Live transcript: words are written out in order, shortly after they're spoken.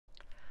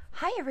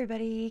Hi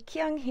everybody,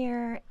 Kyung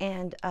here,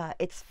 and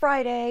it's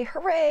Friday,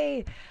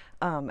 hooray!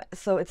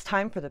 So it's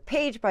time for the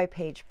page by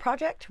page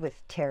project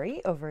with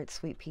Teri over at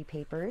Sweet Pea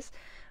Papers.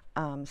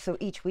 So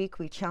each week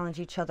we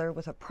challenge each other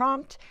with a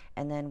prompt,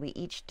 and then we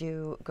each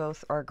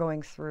are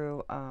going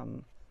through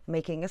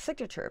making a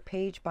signature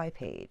page by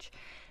page.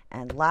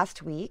 And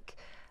last week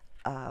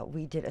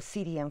we did a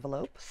CD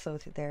envelope, so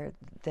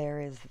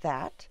there is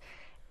that.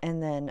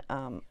 And then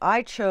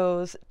I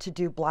chose to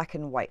do black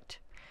and white.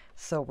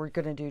 So we're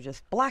going to do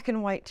just black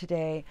and white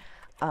today.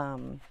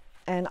 And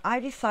I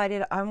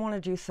decided I want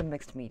to do some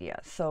mixed media.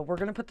 So we're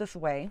going to put this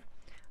away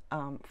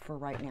for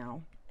right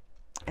now.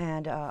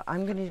 And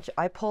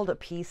I pulled a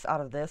piece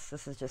out of this.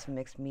 This is just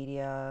mixed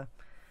media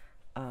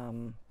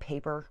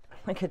paper,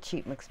 like a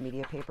cheap mixed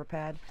media paper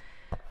pad.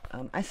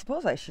 I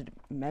suppose I should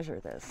measure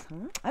this.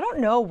 Huh? I don't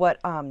know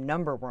what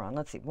number we're on.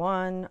 Let's see.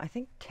 1, I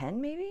think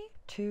 10 maybe?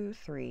 2,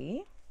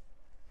 3,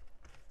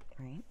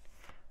 right?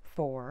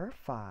 4,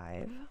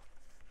 5,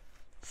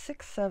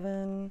 6,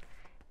 7,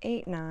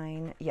 8,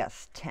 9,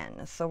 yes,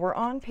 10. So we're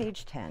on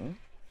page 10.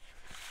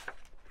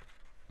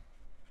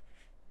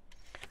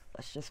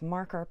 Let's just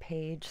mark our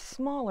page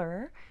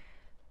smaller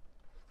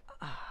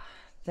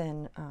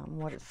than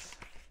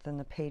than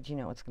the page you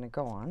know it's going to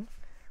go on.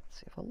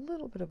 So you have a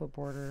little bit of a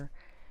border.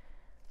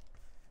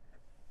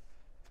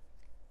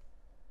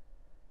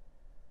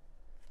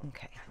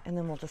 Okay, and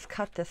then we'll just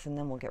cut this and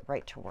then we'll get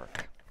right to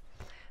work.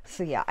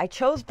 So yeah, I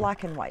chose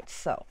black and white,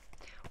 so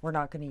we're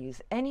not going to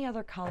use any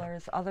other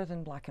colors other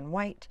than black and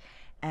white,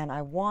 and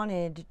I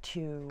wanted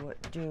to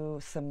do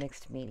some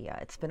mixed media.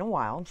 It's been a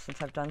while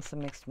since I've done some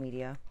mixed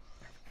media.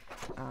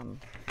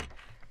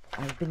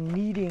 I've been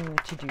needing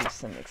to do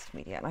some mixed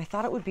media, and I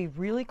thought it would be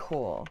really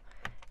cool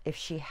if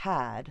she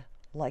had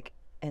like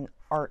an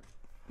art,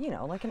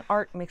 like an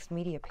art mixed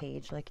media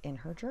page like in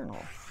her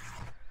journal.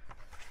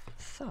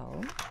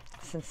 So,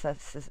 since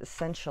this is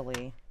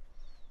essentially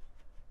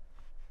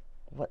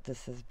what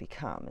this has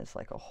become, is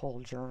like a whole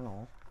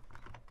journal,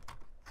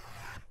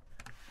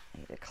 I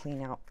need to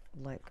clean out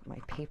like my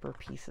paper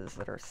pieces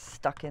that are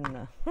stuck in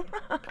the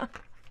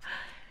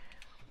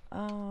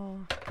oh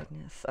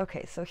goodness.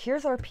 Okay, so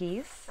here's our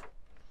piece,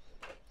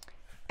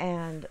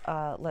 and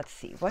let's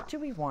see, what do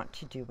we want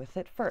to do with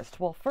it first?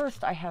 Well,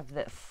 first I have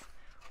this,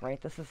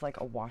 right? This is like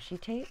a washi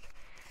tape,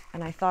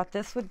 and I thought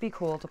this would be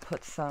cool to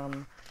put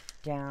some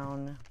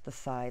down the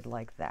side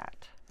like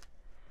that.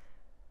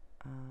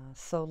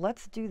 So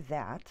let's do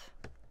that.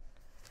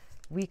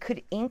 We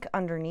could ink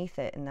underneath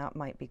it, and that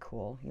might be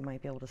cool. You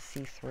might be able to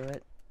see through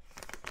it.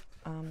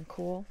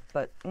 Cool,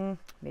 but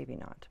maybe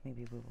not.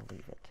 Maybe we will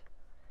leave it.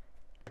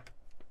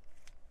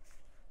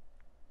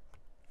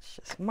 Let's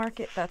just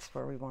mark it. That's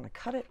where we want to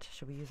cut it.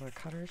 Should we use our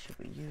cutter? Should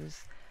we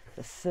use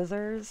the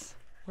scissors?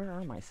 Where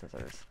are my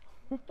scissors?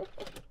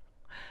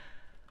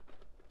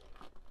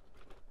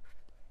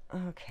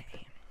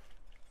 Okay.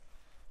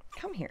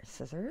 Come here,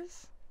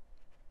 scissors.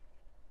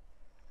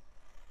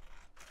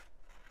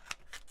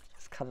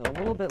 Cut it a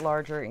little bit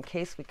larger in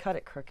case we cut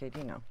it crooked,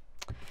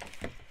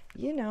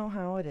 You know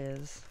how it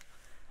is.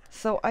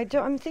 So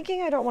I'm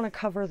thinking I don't want to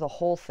cover the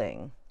whole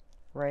thing,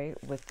 right,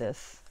 with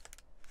this.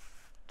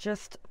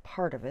 Just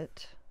part of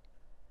it.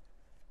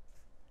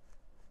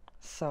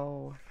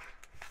 So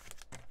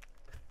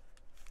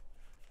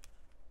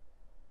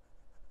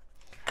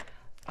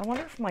I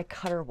wonder if my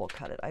cutter will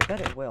cut it. I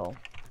bet it will.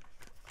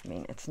 I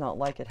mean, it's not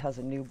like it has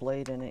a new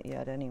blade in it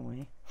yet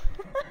anyway.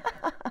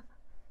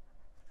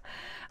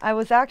 I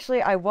was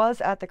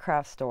at the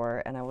craft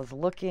store, and I was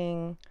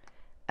looking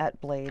at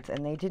blades,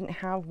 and they didn't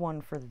have one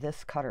for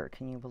this cutter.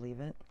 Can you believe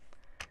it?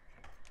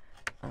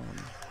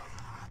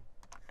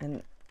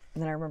 And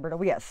then I remembered,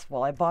 oh yes,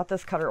 well, I bought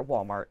this cutter at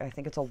Walmart. I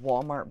think it's a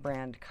Walmart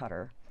brand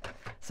cutter.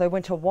 So I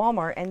went to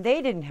Walmart, and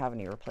they didn't have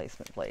any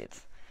replacement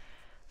blades.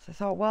 So I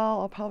thought,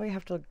 well, I'll probably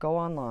have to go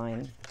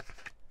online,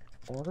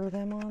 order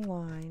them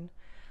online.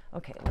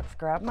 Okay, let's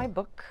grab my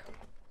book.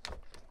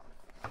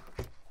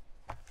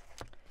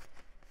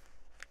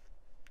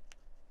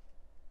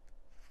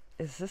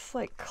 Is this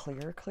like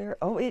clear?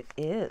 Oh, it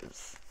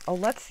is. Oh,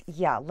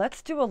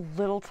 let's do a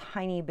little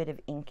tiny bit of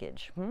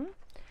inkage.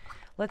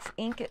 Let's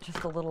ink it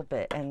just a little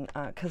bit, and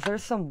because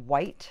there's some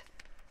white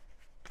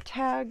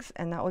tags,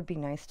 and that would be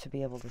nice to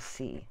be able to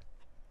see.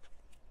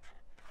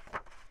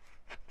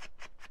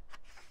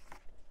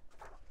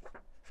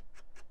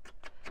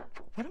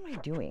 What am I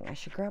doing? I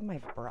should grab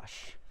my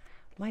brush.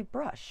 My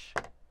brush.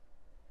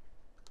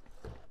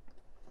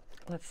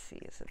 Let's see,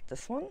 is it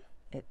this one?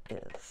 It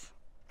is.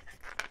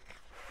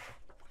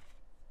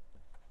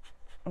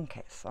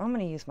 Okay, so I'm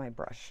going to use my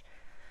brush.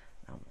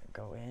 I'm going to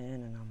go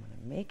in and I'm going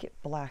to make it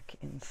black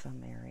in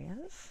some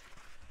areas.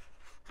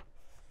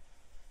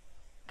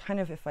 Kind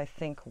of if I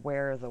think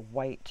where the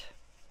white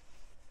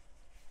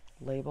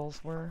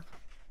labels were.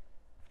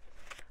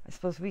 I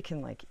suppose we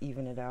can like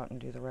even it out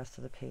and do the rest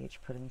of the page,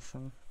 put in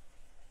some.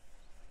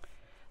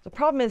 The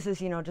problem is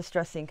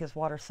distress ink is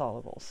water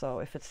soluble. So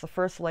if it's the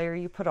first layer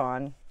you put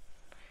on,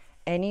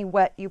 any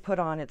wet you put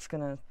on, it's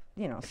going to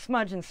you know,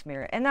 smudge and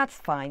smear it. And that's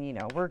fine, you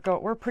know,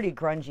 we're pretty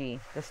grungy.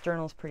 This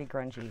journal's pretty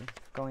grungy,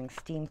 going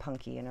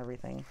steampunky and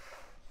everything.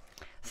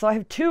 So I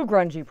have 2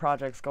 grungy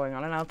projects going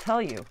on, and I'll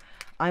tell you,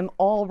 I'm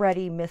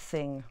already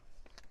missing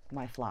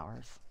my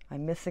flowers.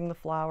 I'm missing the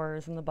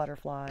flowers and the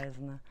butterflies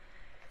and the...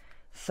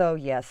 So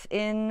yes,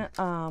 in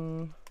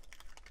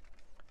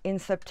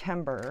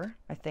September,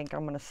 I think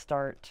I'm going to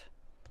start,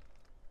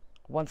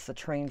 once the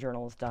train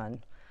journal is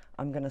done,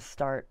 I'm going to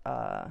start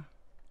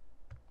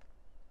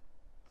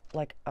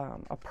like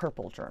a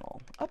purple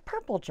journal. A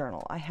purple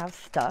journal. I have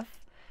stuff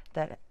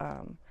that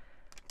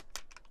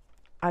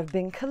I've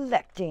been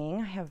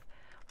collecting. I have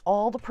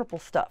all the purple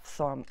stuff,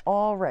 so I'm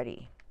all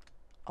ready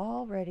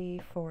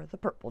for the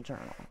purple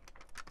journal.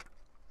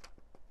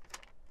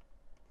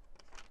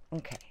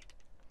 Okay,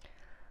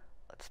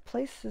 let's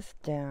place this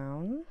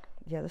down.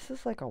 Yeah, this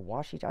is like a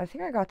washi. I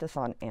think I got this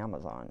on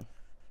Amazon.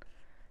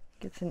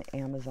 It's an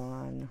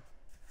Amazon.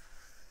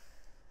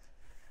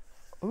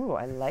 Ooh,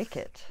 I like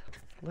it.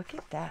 Look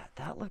at that.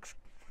 That looks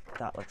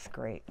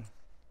great. I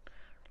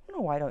don't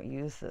know why I don't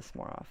use this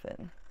more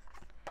often.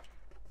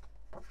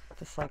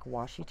 This like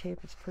washi tape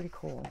is pretty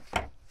cool.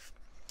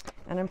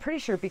 And I'm pretty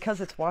sure because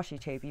it's washi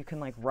tape, you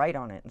can like write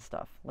on it and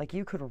stuff. Like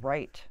you could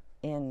write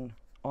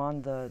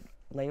on the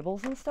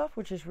labels and stuff,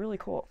 which is really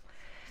cool.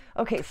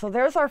 Okay, so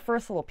there's our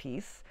first little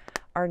piece.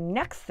 Our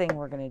next thing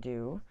we're going to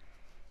do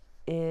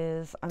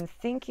is, I'm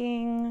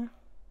thinking,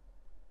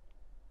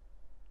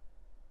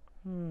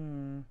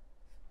 I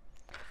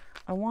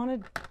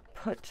want to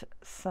put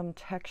some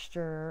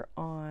texture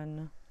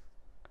on,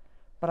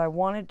 but I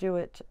want to do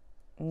it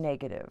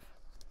negative,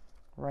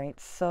 right?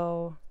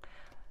 So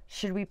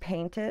should we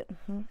paint it?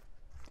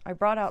 I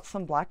brought out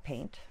some black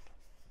paint,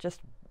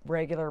 just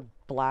regular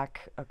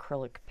black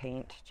acrylic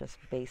paint, just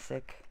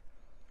basic.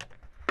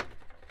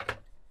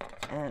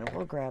 And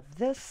we'll grab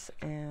this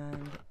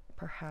and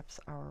perhaps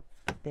our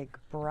big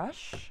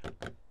brush.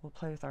 We'll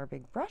play with our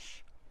big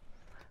brush.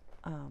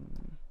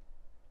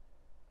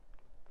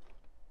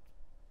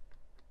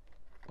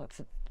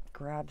 Let's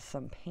grab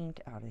some paint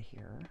out of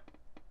here.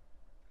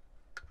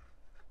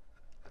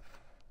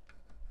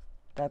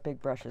 That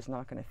big brush is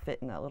not going to fit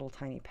in that little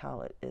tiny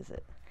palette, is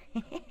it?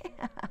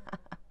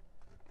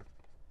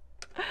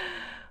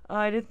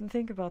 I didn't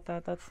think about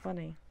that. That's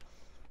funny.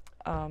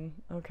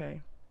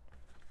 Okay.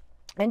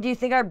 And do you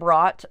think I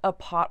brought a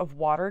pot of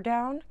water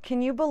down?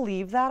 Can you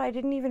believe that? I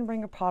didn't even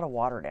bring a pot of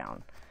water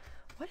down.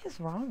 What is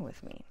wrong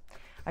with me?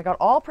 I got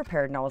all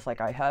prepared and I was like,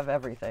 I have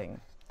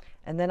everything.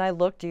 And then I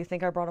looked, do you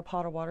think I brought a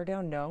pot of water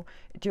down? No.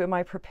 Am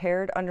I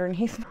prepared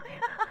underneath my...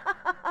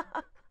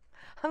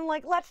 I'm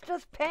like, let's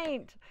just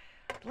paint.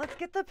 Let's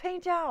get the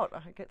paint out.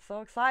 I get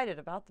so excited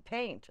about the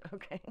paint.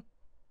 Okay.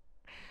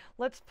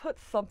 Let's put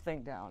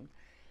something down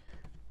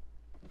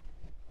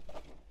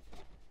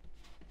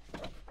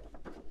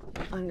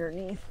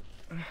underneath.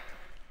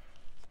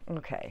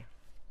 Okay.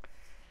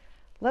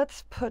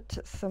 Let's put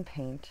some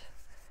paint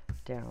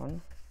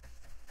down.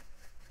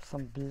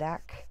 Some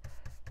black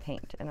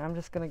paint. And I'm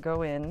just going to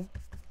go in,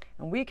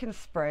 and we can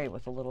spray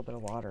with a little bit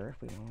of water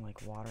if we want to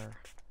like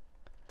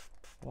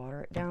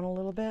water it down a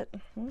little bit.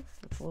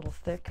 It's a little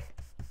thick.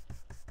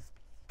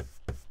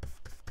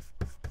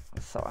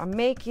 So I'm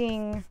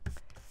making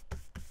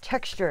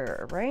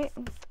texture, right?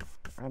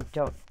 I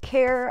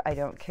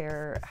don't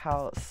care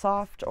how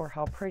soft or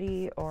how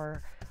pretty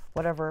or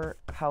whatever,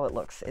 how it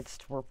looks.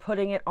 We're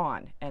putting it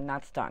on and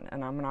that's done.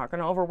 And I'm not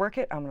going to overwork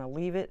it. I'm going to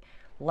leave it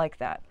like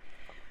that.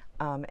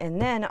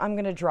 And then I'm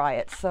going to dry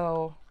it.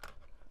 So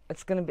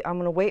I'm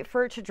going to wait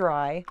for it to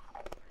dry.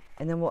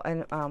 And then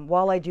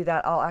while I do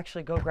that, I'll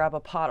actually go grab a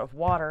pot of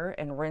water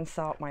and rinse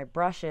out my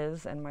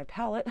brushes and my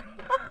palette.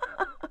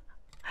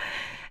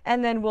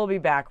 And then we'll be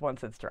back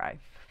once it's dry.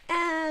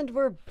 And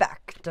we're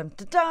back,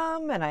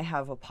 dum-da-dum, and I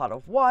have a pot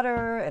of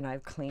water, and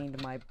I've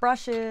cleaned my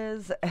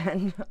brushes,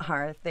 and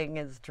our thing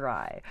is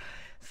dry.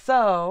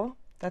 So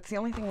that's the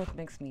only thing with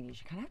mixed medias.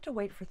 You kind of have to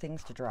wait for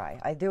things to dry.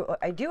 I do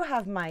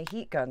have my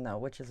heat gun, though,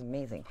 which is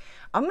amazing.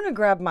 I'm going to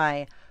grab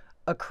my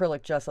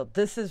acrylic gesso.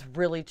 This is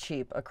really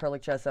cheap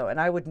acrylic gesso, and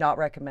I would not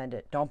recommend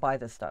it. Don't buy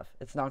this stuff.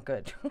 It's not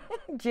good.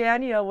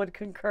 Jania would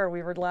concur.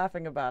 We were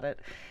laughing about it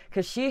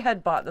because she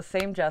had bought the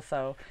same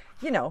gesso,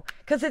 you know,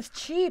 because it's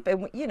cheap,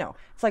 and you know,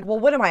 it's like, well,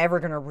 when am I ever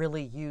going to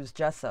really use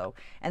gesso?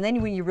 And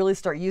then when you really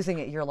start using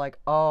it, you're like,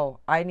 oh,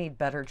 I need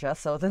better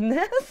gesso than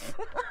this.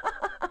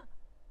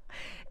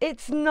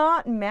 It's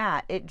not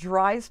matte. It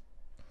dries.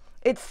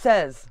 It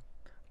says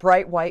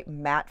bright white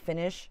matte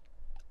finish.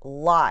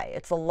 Lie.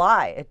 It's a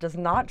lie. It does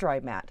not dry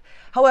matte.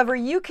 However,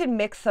 you can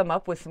mix them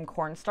up with some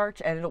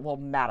cornstarch and it will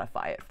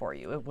mattify it for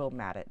you. It will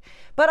matte it.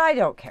 But I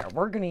don't care.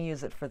 We're going to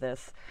use it for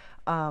this.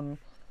 I'm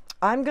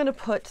going to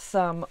put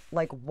some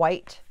like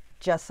white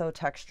gesso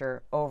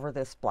texture over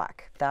this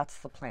black. That's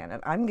the plan.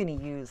 And I'm going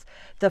to use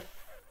the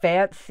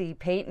fancy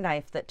paint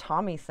knife that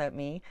Tommy sent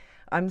me.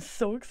 I'm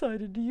so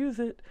excited to use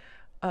it.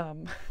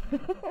 To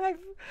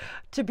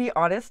be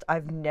honest,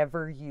 I've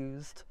never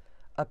used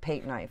a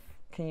paint knife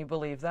Can you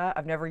believe that?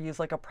 I've never used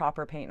like a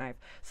proper paint knife.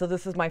 So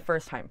this is my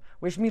first time.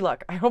 Wish me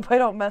luck. I hope I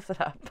don't mess it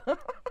up.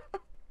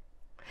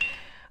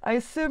 I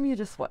assume you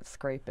just, what,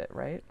 scrape it,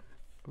 right?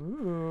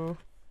 Ooh.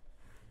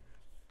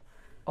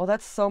 Oh,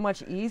 that's so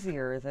much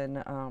easier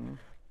than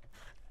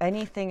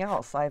anything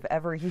else I've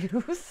ever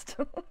used.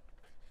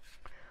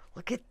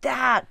 Look at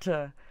that.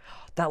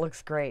 That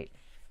looks great.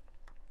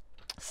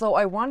 So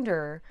I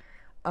wonder,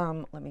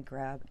 let me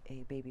grab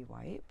a baby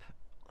wipe.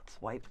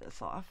 Let's wipe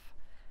this off.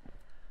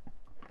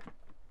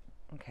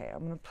 Okay, I'm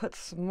going to put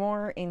some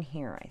more in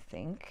here, I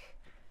think.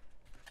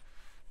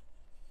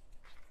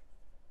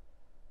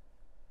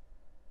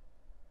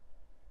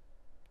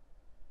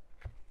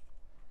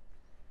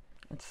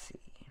 Let's see.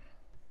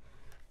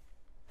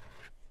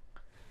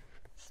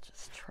 Let's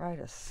just try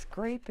to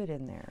scrape it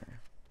in there.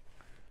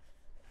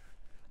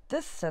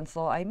 This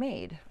stencil I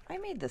made. I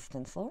made this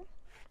stencil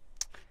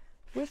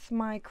with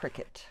my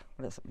Cricut.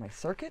 What is it? My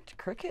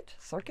Cricut?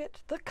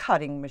 The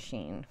cutting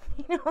machine.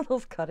 You know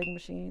those cutting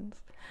machines?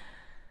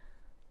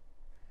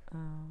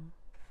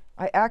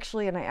 I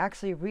actually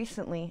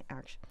recently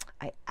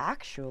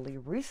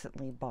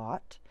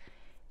bought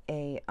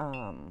a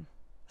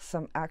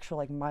some actual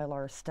like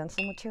Mylar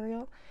stencil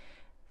material,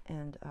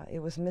 and it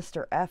was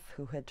Mr. F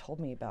who had told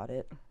me about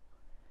it,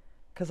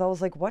 because I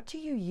was like, what do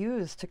you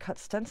use to cut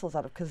stencils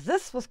out of? Because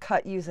this was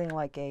cut using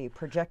like a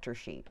projector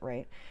sheet,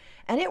 right?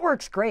 And it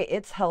works great.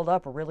 It's held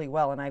up really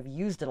well, and I've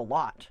used it a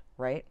lot,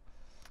 right?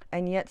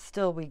 And yet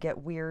still we get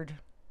weird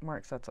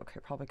marks. That's okay,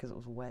 probably because it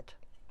was wet,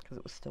 because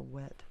it was still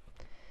wet.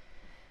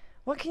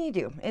 What can you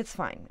do? It's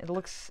fine. It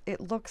looks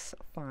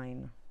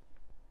fine.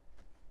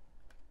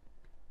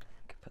 I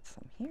could put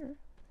some here.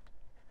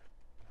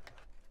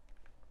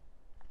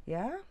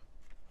 Yeah?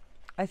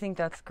 I think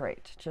that's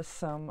great. Just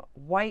some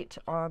white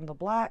on the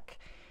black.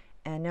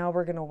 And now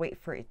we're going to wait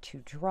for it to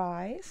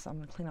dry. So I'm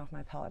going to clean off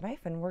my palette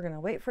knife, and we're going to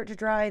wait for it to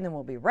dry, and then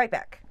we'll be right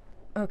back.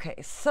 Okay,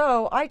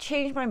 so I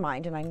changed my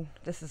mind, and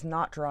this is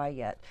not dry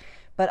yet.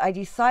 But I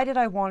decided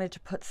I wanted to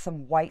put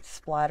some white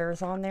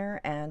splatters on there,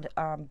 and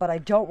but I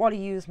don't want to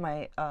use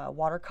my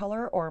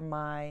watercolor or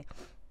my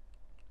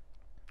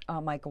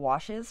my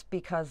gouaches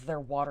because they're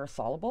water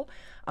soluble.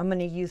 I'm going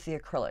to use the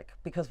acrylic,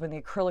 because when the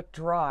acrylic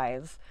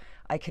dries,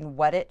 I can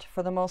wet it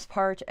for the most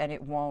part, and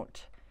it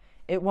won't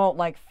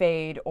like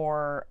fade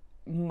or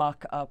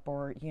muck up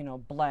or, you know,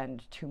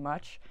 blend too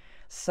much.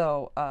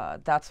 So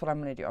that's what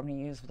I'm going to do. I'm going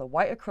to use the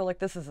white acrylic.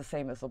 This is the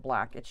same as the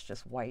black. It's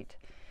just white.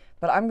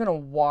 But I'm going to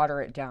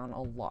water it down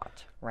a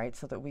lot, right?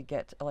 So that we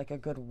get like a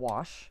good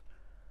wash.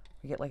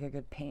 We get like a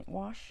good paint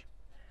wash.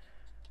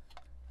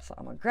 So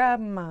I'm going to grab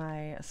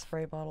my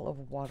spray bottle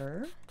of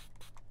water,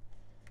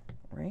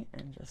 right?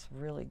 And just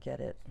really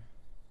get it.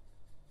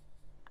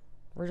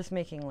 We're just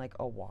making like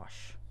a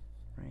wash,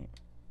 right?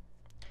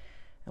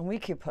 And we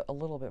could put a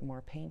little bit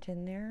more paint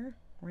in there,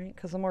 right?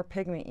 Because the more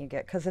pigment you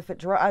get, because if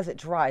it as it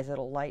dries,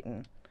 it'll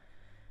lighten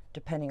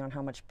depending on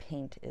how much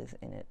paint is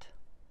in it.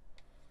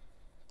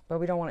 But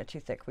we don't want it too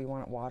thick. We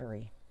want it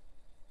watery.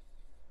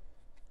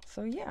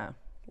 So yeah,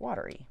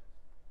 watery.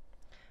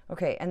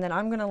 Okay, and then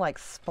I'm going to like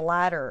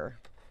splatter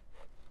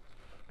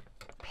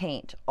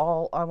paint.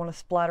 I want to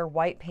splatter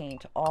white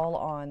paint all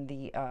on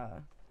the,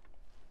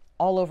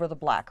 all over the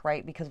black,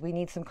 right? Because we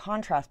need some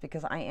contrast,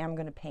 because I am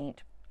going to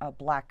paint a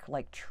black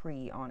like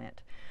tree on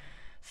it.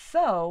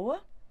 So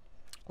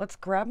let's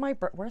grab my,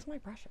 where's my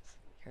brushes?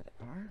 Here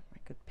they are, my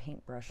good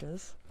paint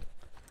brushes.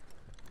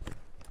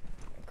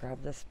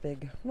 Grab this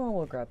big, well,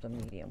 we'll grab the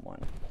medium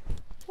one.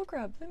 We'll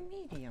grab the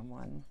medium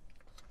one.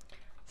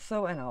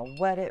 So, and I'll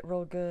wet it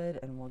real good,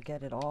 and we'll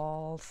get it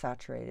all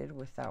saturated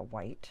with that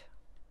white,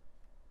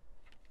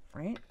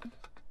 right?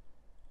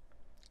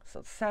 So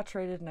it's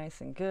saturated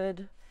nice and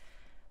good.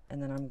 And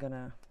then I'm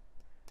gonna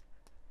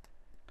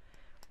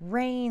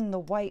rain the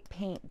white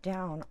paint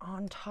down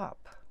on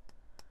top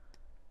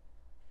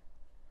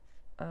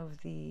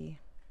of the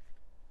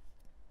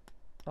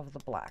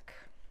black.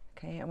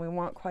 Okay, and we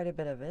want quite a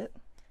bit of it.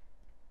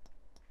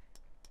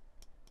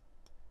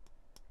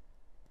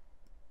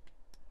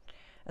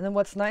 And then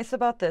what's nice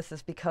about this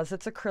is, because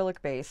it's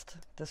acrylic based,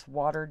 this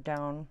watered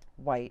down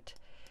white,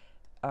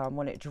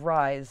 when it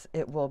dries,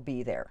 it will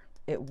be there.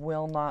 It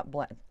will not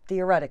blend.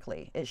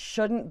 Theoretically, it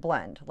shouldn't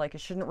blend. Like,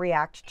 it shouldn't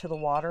react to the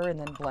water and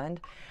then blend.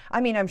 I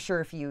mean, I'm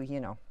sure if you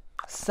know,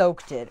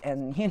 soaked it,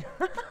 and, you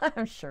know,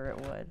 I'm sure it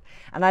would.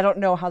 And I don't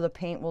know how the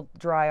paint will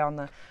dry on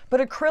the,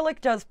 but acrylic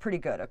does pretty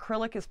good.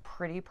 Acrylic is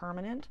pretty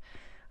permanent.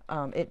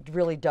 It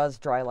really does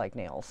dry like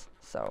nails.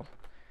 So,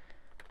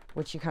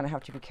 which you kind of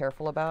have to be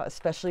careful about,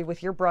 especially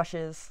with your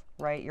brushes,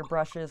 right? Your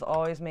brushes,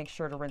 always make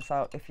sure to rinse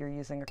out if you're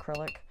using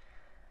acrylic.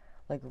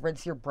 Like,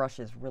 rinse your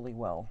brushes really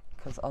well,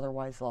 because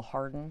otherwise they'll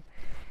harden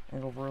and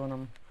it'll ruin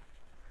them.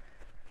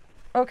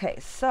 Okay,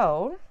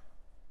 so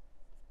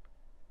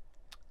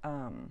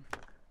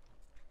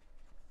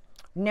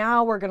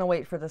now we're going to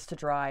wait for this to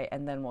dry,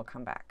 and then we'll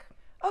come back.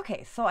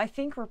 Okay, so I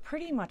think we're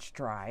pretty much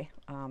dry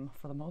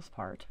for the most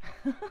part.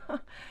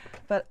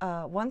 But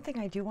one thing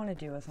I do want to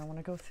do is I want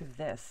to go through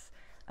this,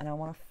 and I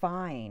want to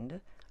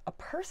find a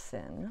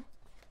person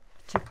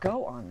to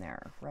go on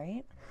there,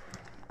 right?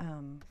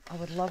 I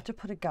would love to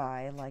put a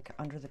guy like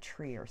under the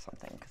tree or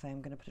something, because I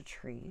am going to put a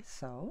tree.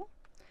 So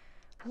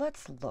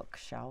let's look,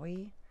 shall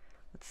we?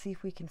 Let's see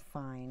if we can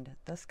find,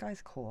 this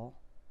guy's cool.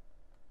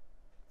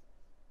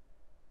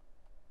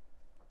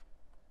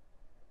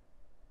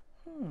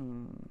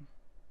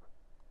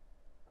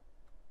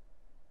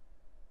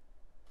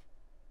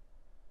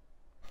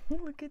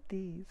 Look at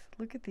these.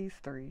 Look at these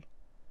three.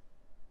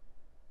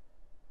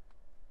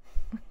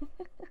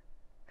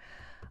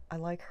 I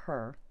like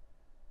her.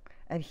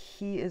 And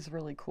he is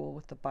really cool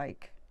with the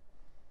bike.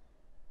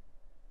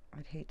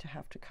 I'd hate to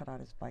have to cut out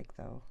his bike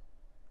though.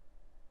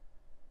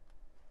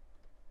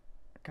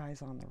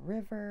 Guy's on the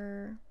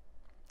river.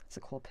 It's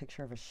a cool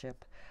picture of a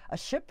ship. A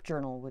ship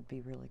journal would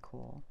be really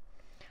cool.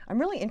 I'm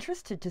really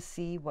interested to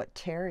see what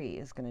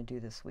Teri is going to do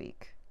this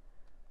week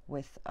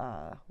with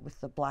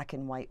the black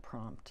and white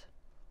prompt.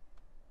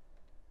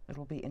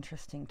 It'll be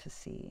interesting to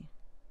see.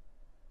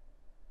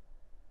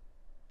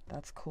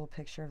 That's a cool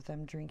picture of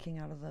them drinking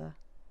out of the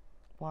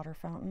water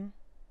fountain.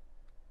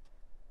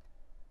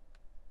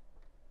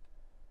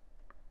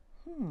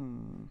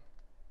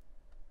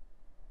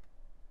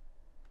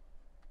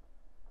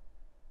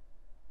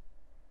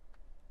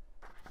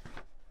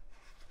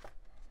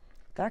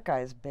 That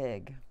guy's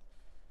big.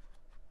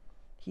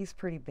 He's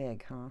pretty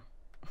big, huh?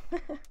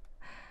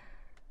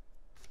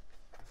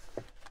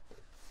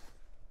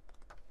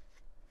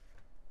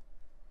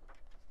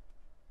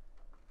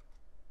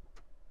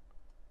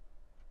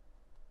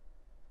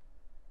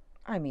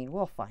 I mean,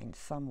 we'll find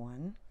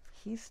someone.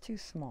 He's too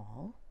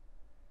small.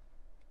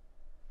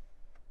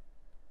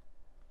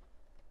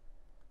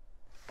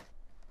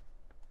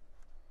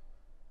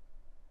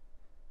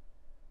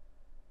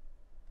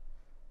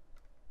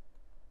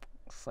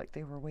 Looks like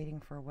they were waiting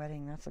for a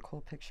wedding. That's a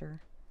cool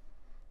picture.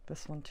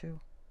 This one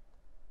too.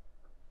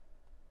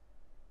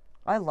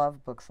 I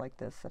love books like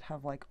this that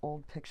have like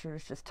old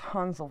pictures, just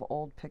tons of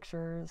old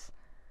pictures.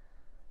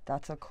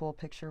 That's a cool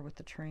picture with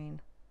the train.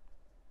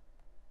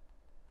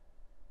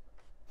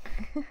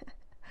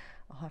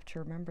 I'll have to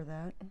remember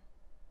that.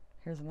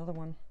 Here's another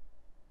one.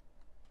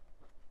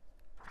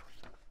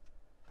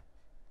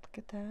 Look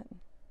at that.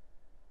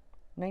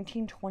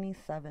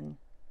 1927.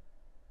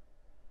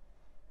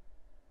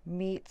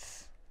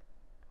 Meets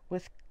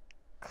with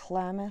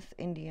Klamath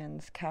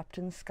Indians,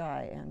 Captain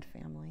Sky and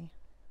family.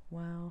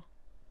 Wow.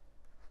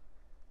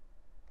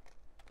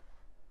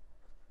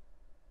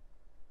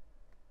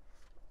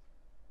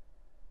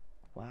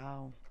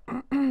 Wow.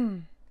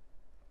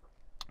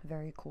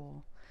 Very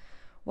cool.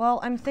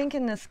 Well, I'm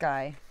thinking this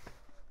guy,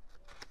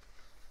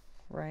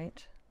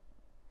 right?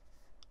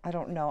 I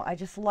don't know. I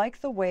just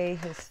like the way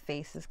his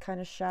face is kind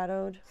of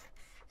shadowed.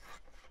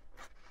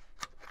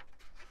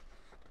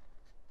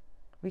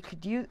 We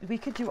could do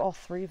all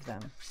three of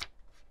them.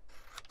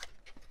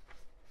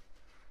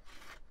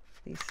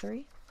 These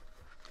three.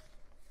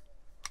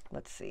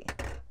 Let's see.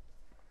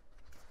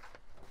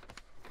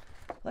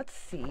 Let's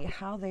see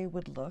how they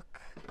would look.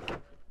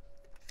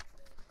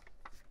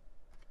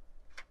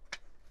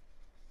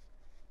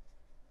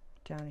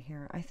 Down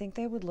here. I think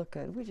they would look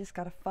good. We just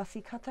got to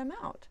fussy cut them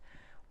out.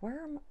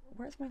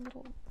 Where's my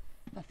little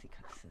fussy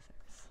cut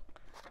scissors?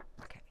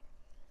 Okay.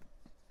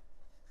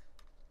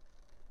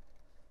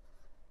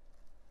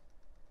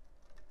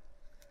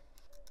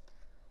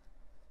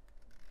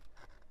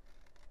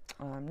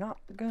 I'm not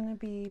going to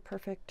be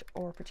perfect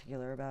or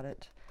particular about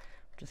it.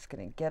 I'm just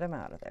going to get them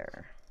out of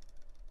there.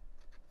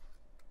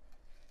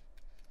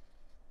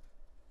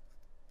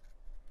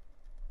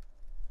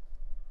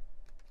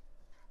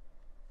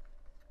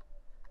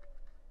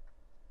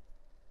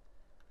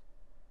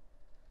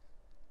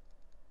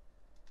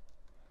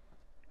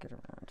 Get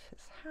around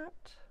his hat.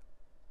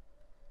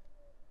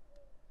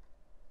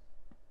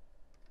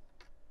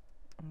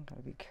 I've got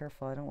to be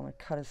careful. I don't want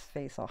to cut his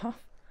face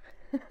off.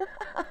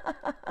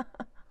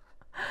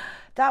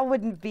 That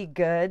wouldn't be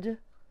good.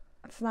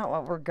 That's not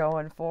what we're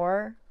going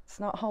for. It's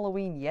not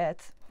Halloween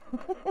yet.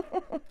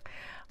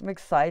 I'm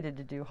excited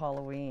to do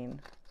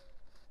Halloween.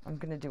 I'm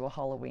going to do a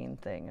Halloween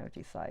thing, I've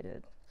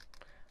decided.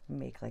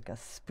 Make like a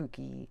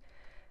spooky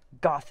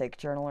gothic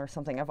journal or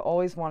something. I've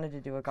always wanted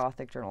to do a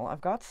gothic journal.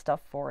 I've got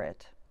stuff for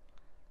it.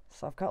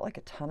 So I've got like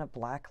a ton of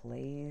black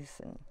lace,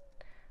 and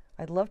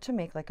I'd love to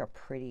make like a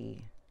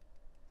pretty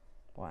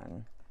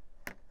one.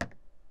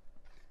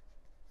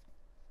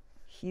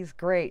 He's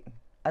great.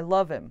 I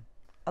love him.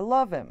 I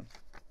love him.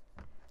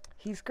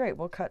 He's great.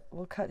 We'll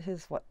cut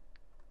his what,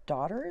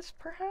 daughters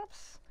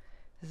perhaps?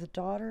 Is it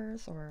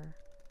daughters, or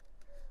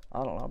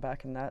I don't know,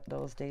 back in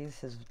those days,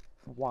 his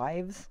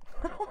wives,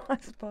 I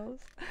suppose.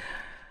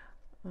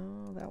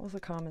 Oh, that was a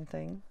common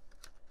thing.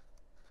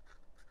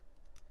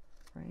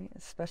 Right?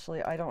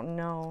 Especially, I don't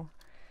know,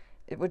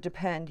 it would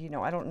depend, you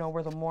know, I don't know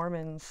where the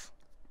Mormons,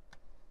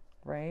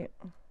 right,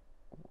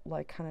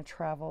 like kind of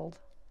traveled.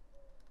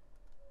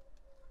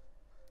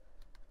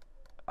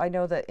 I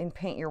know that in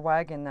Paint Your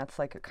Wagon, that's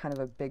like a kind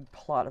of a big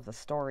plot of the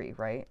story,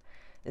 right,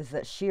 is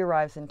that she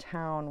arrives in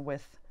town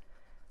with,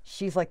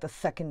 she's like the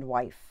second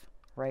wife,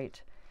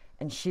 right,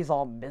 and she's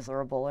all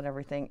miserable and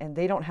everything, and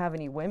they don't have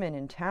any women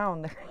in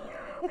town.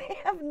 They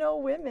have no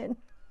women.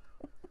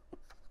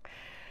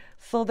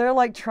 So they're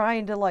like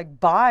trying to like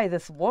buy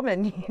this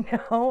woman, you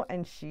know,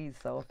 and she's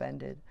so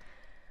offended.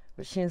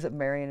 But she ends up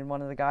marrying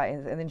one of the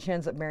guys, and then she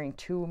ends up marrying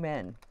two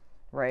men,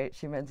 right?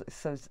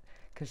 So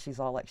because she's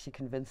all like, she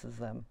convinces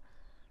them,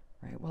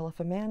 right? Well, if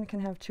a man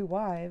can have two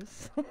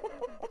wives,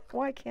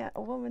 why can't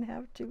a woman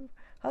have two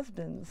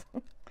husbands?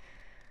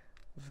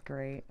 It's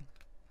great.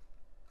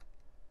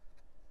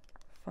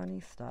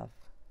 Funny stuff.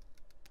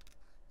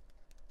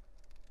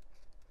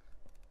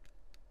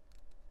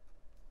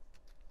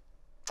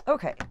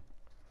 Okay,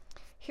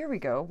 here we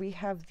go. We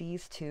have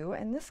these two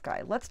and this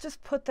guy. Let's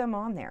just put them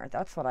on there.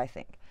 That's what I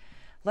think.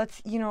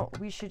 Let's, you know,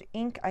 we should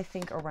ink, I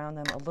think, around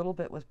them a little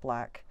bit with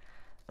black.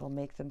 It'll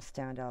make them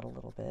stand out a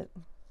little bit.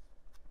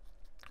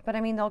 But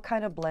I mean, they'll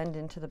kind of blend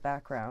into the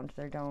background.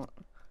 They don't,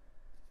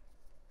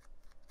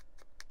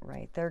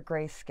 right, they're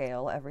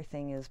grayscale.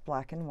 Everything is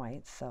black and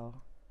white, so.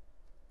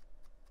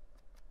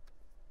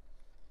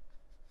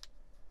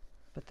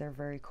 But they're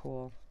very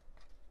cool.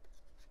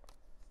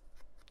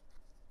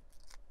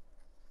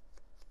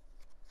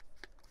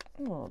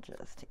 We'll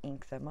just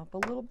ink them up a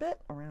little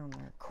bit around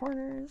their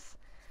corners.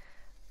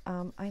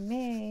 I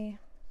may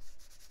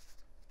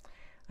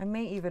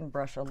even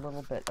brush a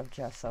little bit of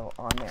gesso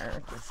on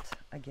there, just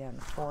again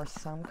for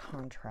some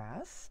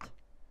contrast.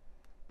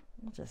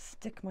 I'll just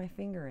stick my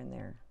finger in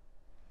there.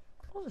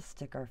 We'll just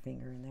stick our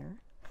finger in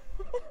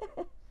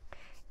there.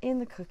 In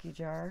the cookie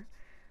jar.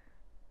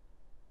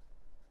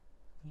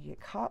 You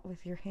get caught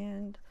with your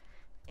hand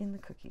in the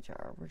cookie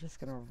jar. We're just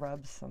going to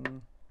rub some,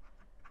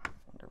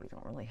 wonder we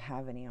don't really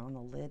have any on the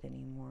lid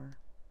anymore.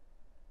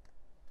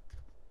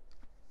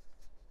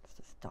 Let's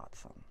just dot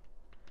some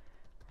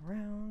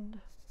around.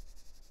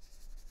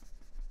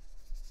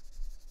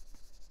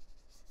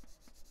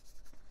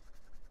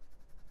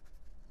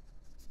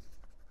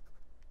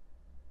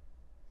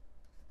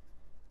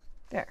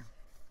 There.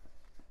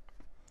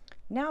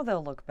 Now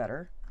they'll look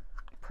better.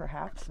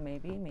 Perhaps,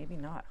 maybe, maybe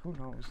not. Who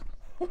knows?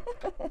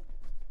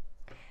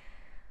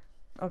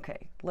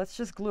 Okay, let's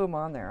just glue them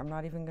on there. I'm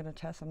not even going to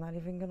test. I'm not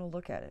even going to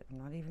look at it. I'm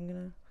not even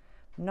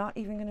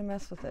going to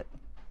mess with it.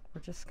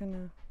 We're just going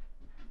to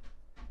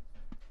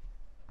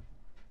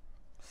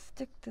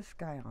stick this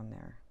guy on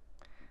there.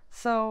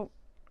 So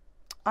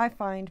I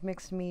find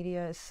mixed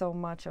media is so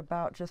much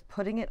about just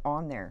putting it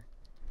on there.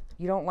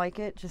 You don't like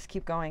it, just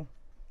keep going.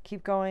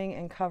 Keep going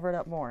and cover it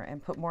up more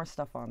and put more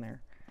stuff on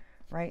there.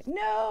 Right?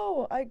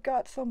 No, I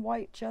got some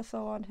white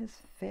gesso on his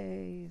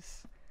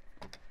face.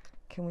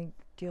 Can we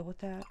deal with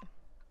that?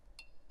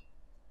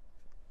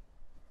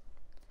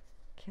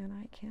 Can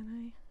I?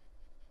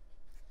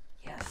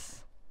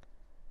 Yes.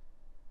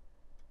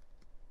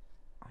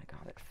 I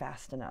got it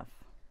fast enough.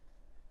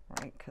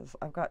 Right? Because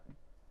I've got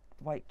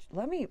white.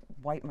 Let me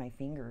wipe my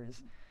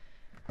fingers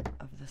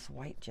of this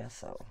white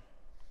gesso.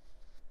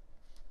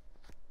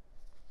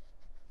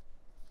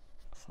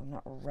 So I'm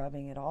not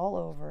rubbing it all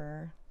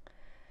over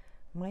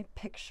my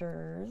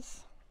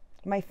pictures.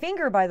 My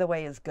finger, by the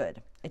way, is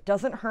good. It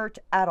doesn't hurt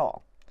at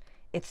all.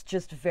 It's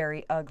just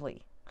very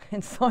ugly.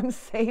 And so I'm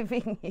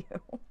saving you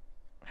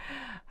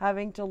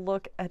having to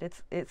look at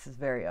it's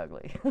very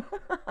ugly.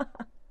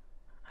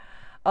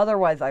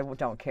 Otherwise, I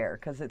don't care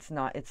because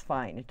it's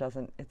fine. It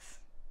doesn't, it's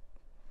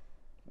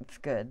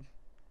good.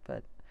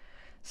 But,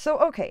 so,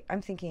 okay,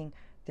 I'm thinking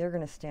they're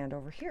going to stand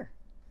over here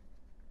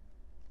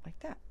like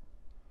that.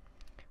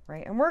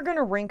 Right? And we're going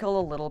to wrinkle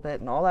a little bit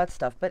and all that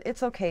stuff, but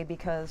it's okay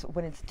because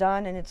when it's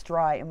done and it's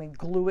dry and we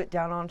glue it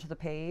down onto the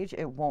page,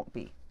 it won't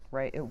be,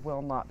 right? It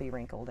will not be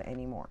wrinkled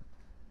anymore.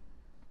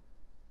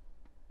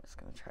 Just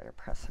going to try to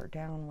press her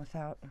down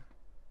without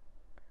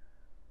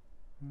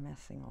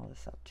messing all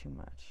this up too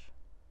much.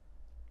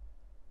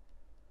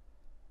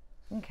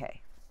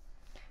 Okay.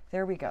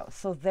 There we go.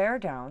 So they're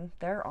down,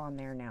 they're on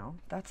there now.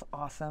 That's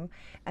awesome.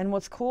 And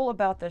what's cool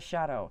about this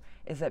shadow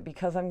is that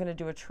because I'm going to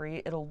do a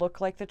tree, it'll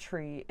look like the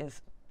tree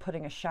is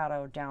putting a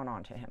shadow down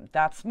onto him.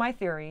 That's my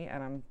theory,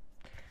 and I'm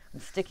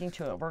sticking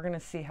to it. We're going to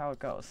see how it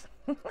goes.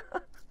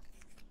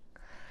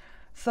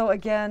 So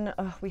again,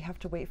 we have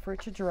to wait for it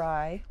to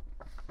dry.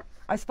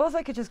 I suppose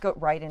I could just go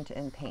right into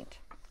and paint.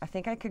 I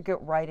think I could go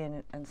right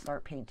in and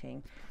start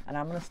painting, and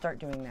I'm going to start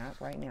doing that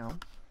right now.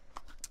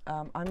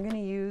 I'm going to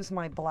use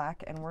my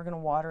black, and we're going to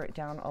water it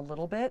down a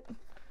little bit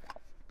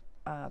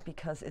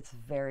because it's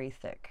very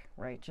thick,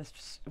 right?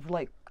 Just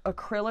like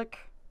acrylic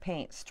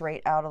paint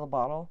straight out of the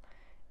bottle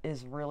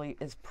is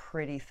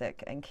pretty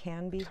thick and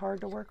can be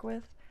hard to work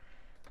with.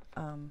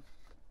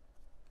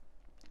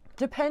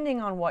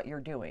 Depending on what you're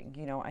doing,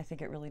 you know, I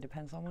think it really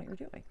depends on what you're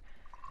doing.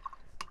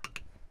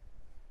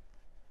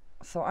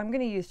 So I'm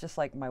going to use just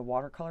like my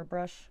watercolor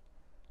brush.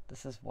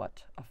 This is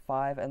what, a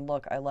 5, and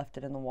look, I left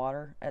it in the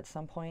water at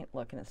some point.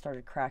 Look, and it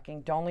started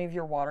cracking. Don't leave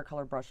your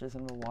watercolor brushes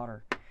in the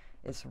water.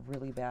 It's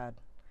really bad.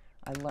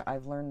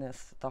 I've learned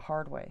this the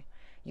hard way.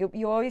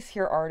 You always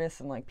hear artists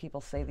and like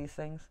people say these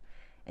things,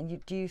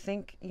 and do you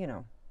think, you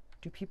know,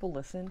 do people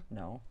listen?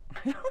 No.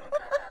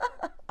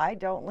 I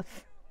don't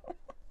listen.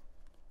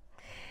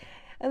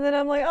 And then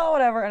I'm like, oh,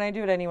 whatever. And I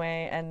do it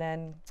anyway. And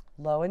then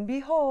lo and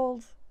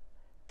behold,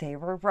 they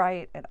were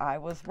right and I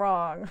was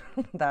wrong.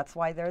 That's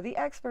why they're the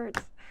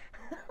experts.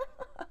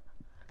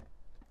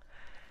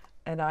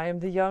 And I am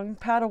the young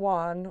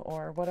Padawan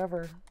or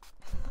whatever.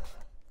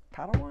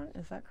 Padawan?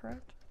 Is that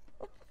correct?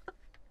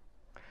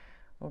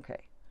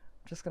 Okay.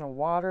 I'm just going to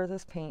water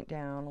this paint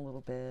down a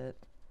little bit.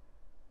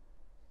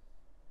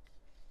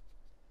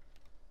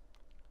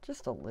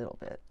 Just a little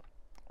bit.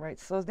 Right,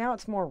 so now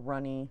it's more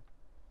runny.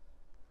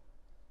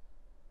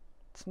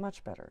 It's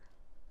much better.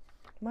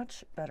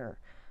 Much better.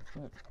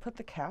 I'm going to put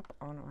the cap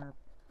on our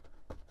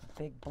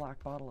big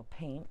black bottle of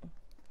paint.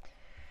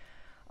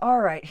 All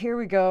right, here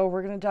we go.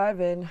 We're going to dive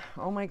in.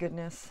 Oh my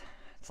goodness.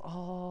 It's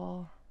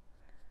all,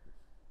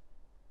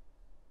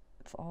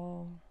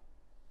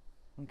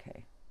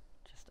 okay.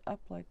 Just up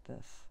like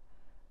this.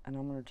 And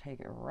I'm going to take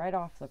it right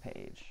off the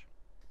page.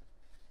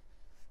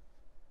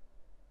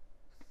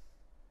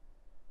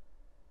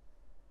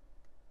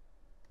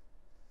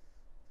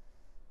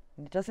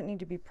 It doesn't need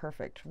to be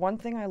perfect. One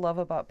thing I love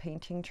about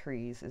painting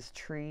trees is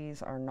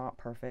trees are not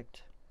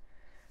perfect.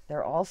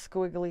 They're all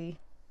squiggly,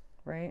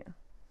 right?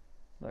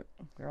 Look,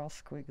 they're all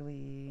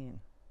squiggly.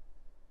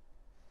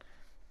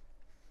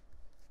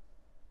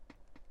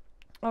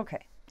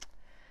 Okay.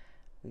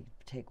 We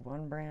take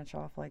one branch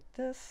off like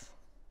this.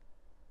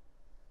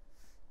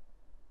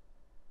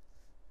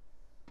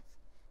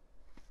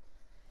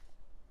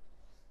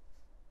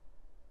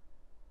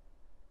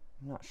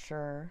 I'm not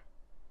sure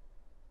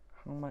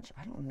how much,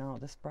 I don't know,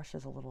 this brush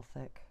is a little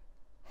thick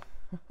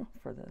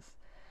for this.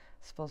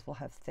 I suppose we'll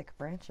have thick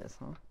branches,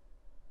 huh?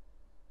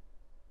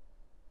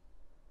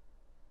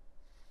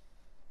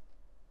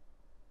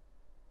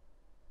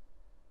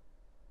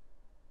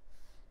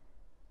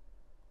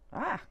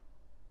 Ah!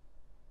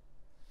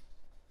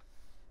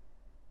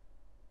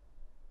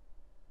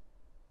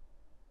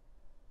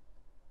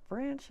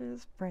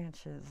 Branches,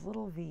 branches,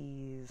 little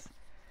V's.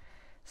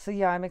 So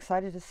yeah, I'm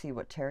excited to see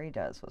what Teri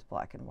does with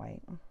black and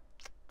white.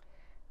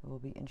 It will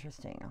be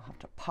interesting. I'll have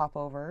to pop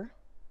over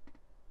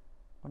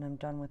when I'm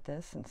done with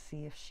this and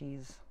see if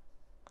she's...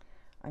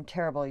 I'm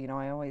terrible, you know,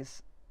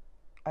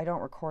 I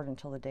don't record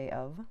until the day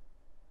of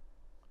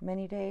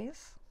many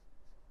days.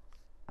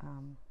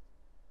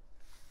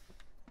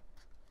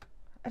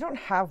 I don't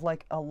have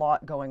like a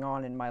lot going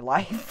on in my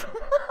life.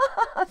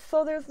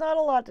 So there's not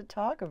a lot to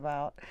talk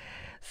about.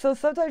 So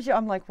sometimes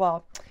I'm like,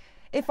 well,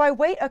 if I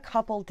wait a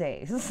couple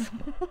days,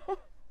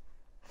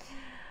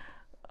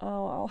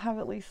 oh, I'll have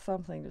at least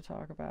something to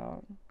talk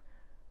about.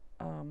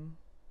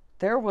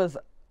 There was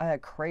a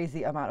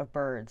crazy amount of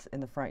birds in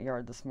the front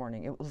yard this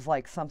morning. It was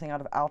like something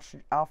out of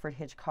Alfred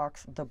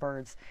Hitchcock's The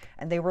Birds.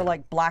 And they were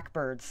like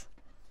blackbirds,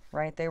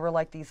 right? They were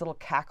like these little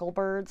cackle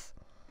birds.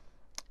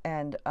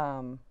 And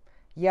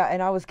yeah,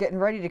 and I was getting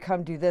ready to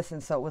come do this,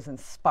 and so it was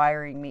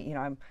inspiring me. You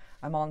know,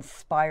 I'm all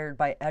inspired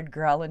by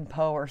Edgar Allan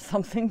Poe or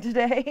something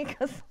today,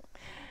 because,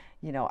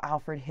 you know,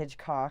 Alfred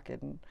Hitchcock.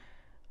 And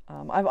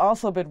I've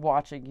also been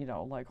watching, you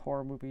know, like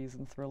horror movies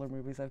and thriller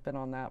movies. I've been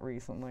on that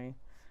recently.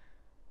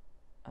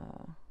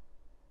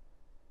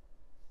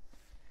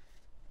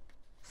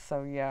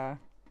 So yeah.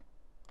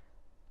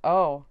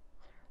 Oh,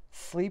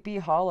 Sleepy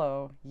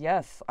Hollow.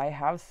 Yes, I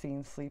have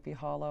seen Sleepy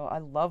Hollow. I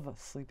love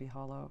Sleepy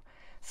Hollow.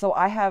 So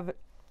I have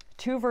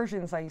two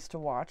versions I used to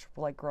watch,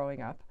 like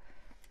growing up.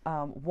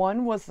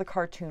 One was the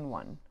cartoon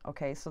one.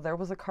 Okay, so there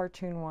was a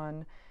cartoon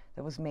one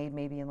that was made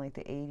maybe in like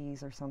the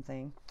 80s or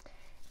something.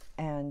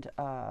 And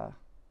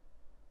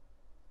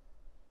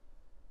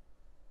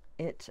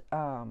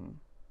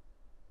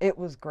it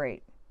was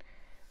great.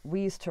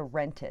 We used to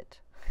rent it,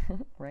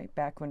 right?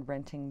 Back when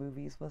renting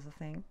movies was a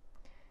thing.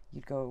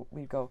 We'd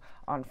go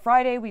on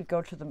Friday, we'd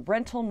go to the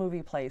rental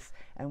movie place,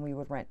 and we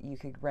would rent, you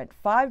could rent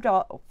five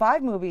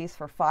movies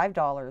for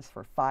 $5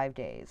 for 5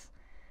 days.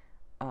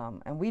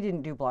 And we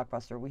didn't do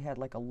Blockbuster. We had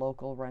like a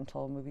local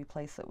rental movie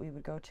place that we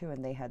would go to,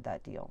 and they had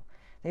that deal.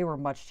 They were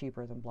much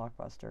cheaper than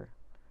Blockbuster.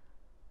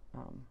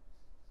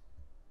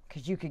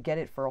 Because you could get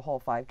it for a whole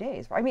 5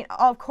 days. I mean,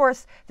 of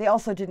course, they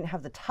also didn't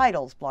have the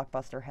titles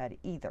Blockbuster had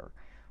either,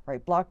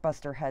 right?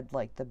 Blockbuster had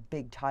like the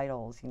big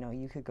titles, you know,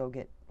 you could go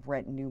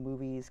rent new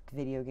movies,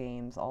 video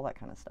games, all that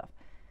kind of stuff.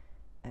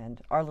 And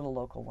our little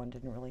local one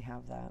didn't really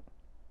have that.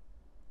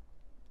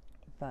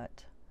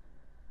 But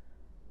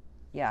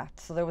yeah,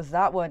 so there was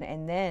that one.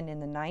 And then in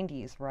the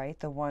 90s, right,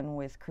 the one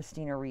with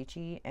Christina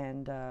Ricci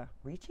and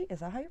Ricci, is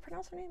that how you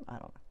pronounce her name? I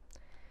don't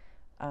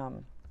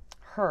know.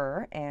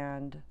 Her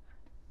and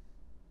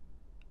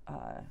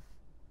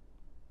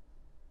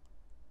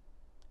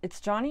it's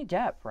Johnny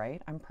Depp,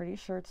 right? I'm pretty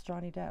sure it's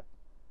Johnny Depp.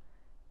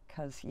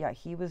 Because, yeah,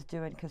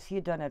 because he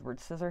had done Edward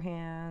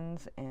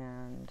Scissorhands,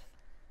 and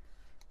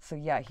so,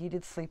 yeah, he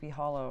did Sleepy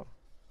Hollow.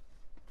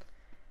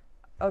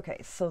 Okay,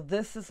 so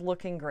this is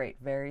looking great.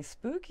 Very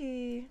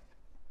spooky.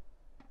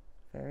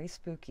 Very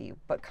spooky,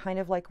 but kind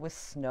of like with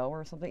snow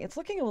or something. It's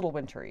looking a little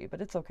wintry,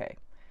 but it's okay.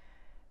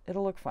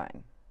 It'll look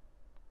fine.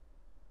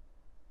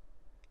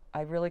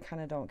 I really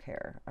kind of don't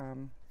care.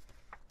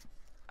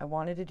 I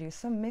wanted to do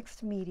some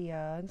mixed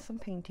media and some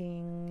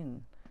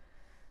painting,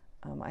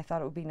 I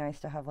thought it would be nice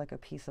to have like a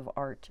piece of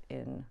art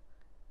in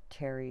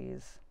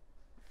Teri's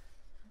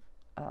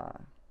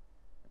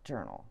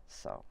journal.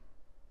 So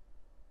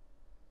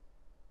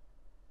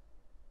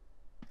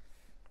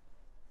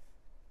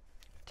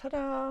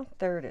ta-da,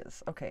 there it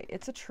is. Okay,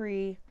 it's a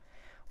tree.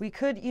 We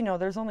could, you know,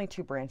 there's only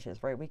 2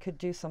 branches, right? We could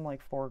do some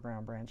like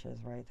foreground branches,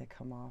 right? They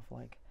come off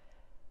like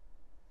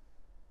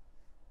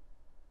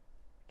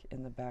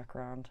in the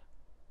background.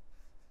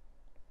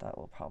 That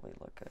will probably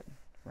look good,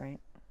 right?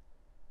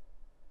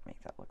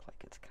 Make that look like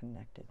it's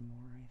connected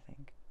more, I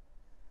think.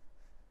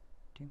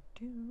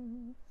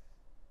 Do.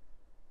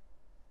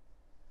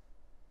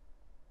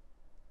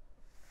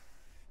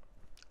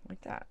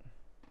 Like that.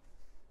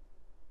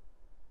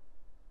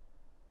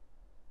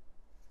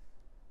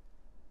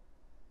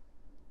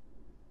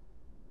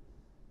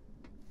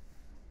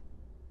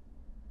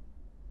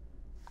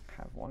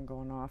 Have one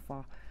going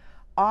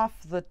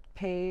off the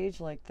page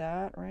like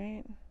that,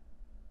 right?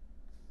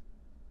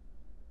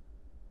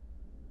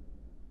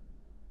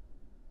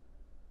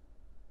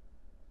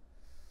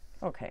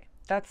 Okay,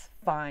 that's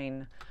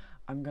fine.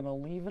 I'm gonna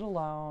leave it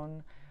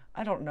alone.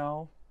 I don't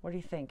know. What do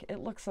you think? It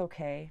looks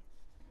okay.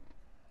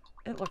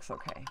 It looks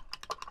okay.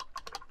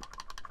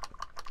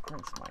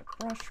 Rinse my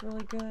brush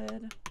really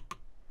good.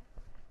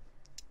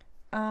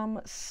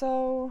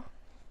 So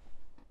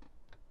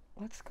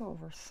let's go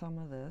over some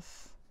of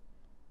this.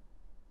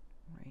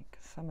 Right,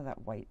 because some of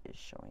that white is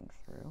showing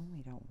through.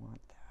 We don't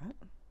want that.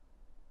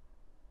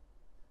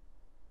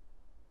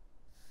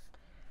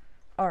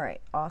 All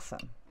right,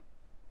 awesome.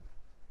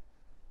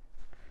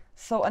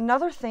 So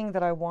another thing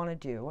that I want to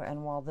do,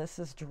 and while this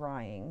is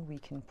drying, we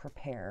can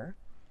prepare,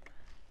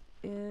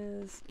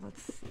 is,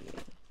 let's see,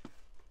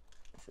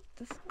 is it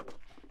this one?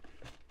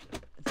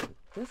 Is it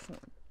this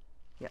one?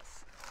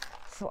 Yes.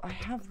 So I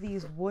have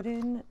these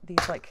wooden,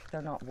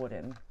 they're not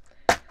wooden.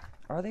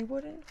 Are they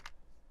wooden?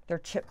 They're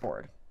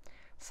chipboard.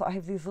 So I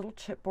have these little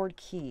chipboard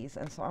keys,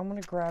 and so I'm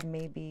going to grab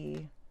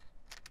maybe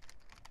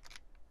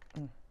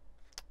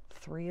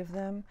 3 of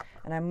them,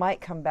 and I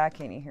might come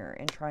back in here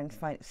and try and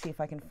see if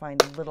I can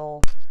find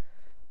little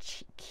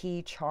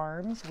key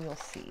charms. We'll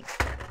see.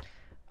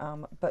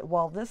 But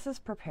while this is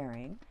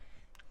preparing,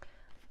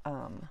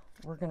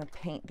 we're going to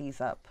paint these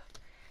up,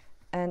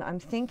 and I'm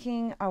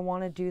thinking I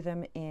want to do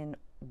them in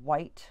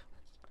white.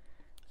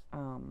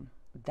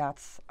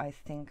 That's, I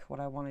think, what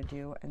I want to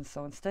do. And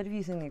so instead of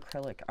using the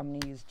acrylic, I'm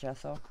going to use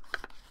gesso.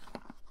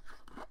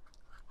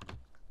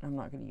 I'm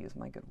not going to use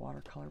my good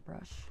watercolor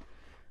brush.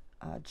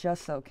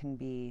 Gesso can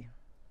be,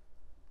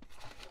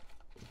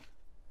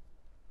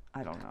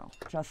 I don't know,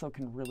 gesso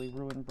can really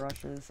ruin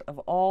brushes. Of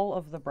all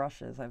of the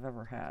brushes I've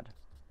ever had,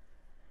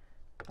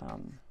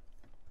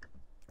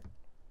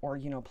 or,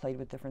 you know, played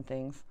with different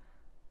things,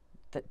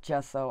 that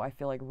gesso, I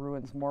feel like,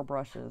 ruins more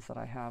brushes that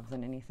I have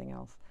than anything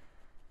else.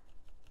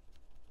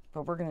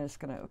 But we're just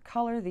going to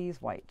color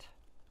these white.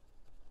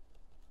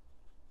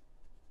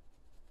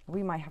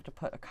 We might have to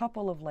put a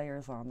couple of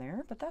layers on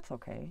there, but that's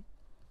okay.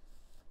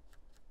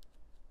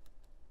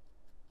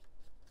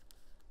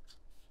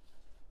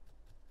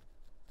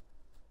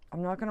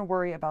 I'm not going to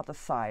worry about the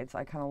sides.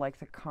 I kind of like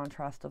the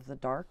contrast of the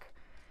dark.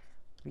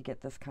 We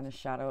get this kind of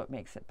shadow, it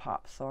makes it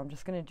pop. So I'm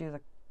just going to do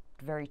the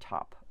very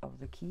top of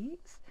the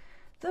keys.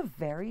 The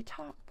very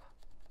top.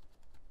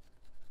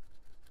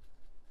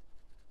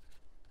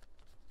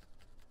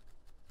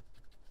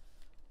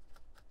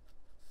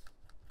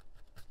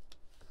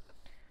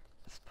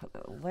 Just put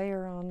a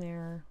layer on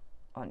there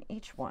on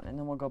each one, and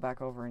then we'll go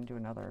back over and do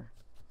another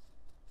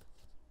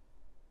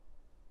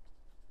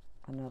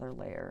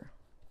layer.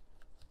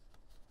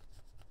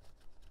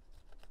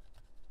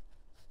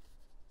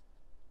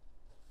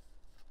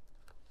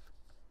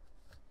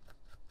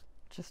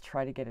 Just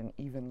try to get an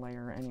even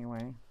layer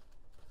anyway,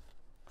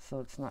 so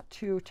it's not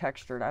too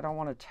textured. I don't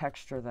want to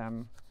texture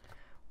them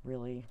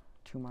really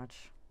too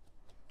much.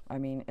 I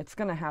mean, it's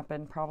going to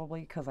happen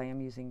probably because I am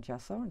using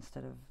gesso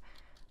instead of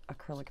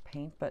acrylic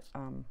paint, but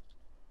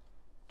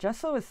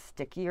gesso is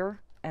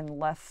stickier and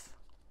less,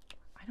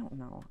 I don't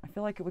know, I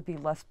feel like it would be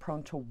less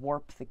prone to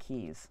warp the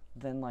keys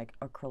than like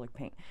acrylic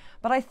paint.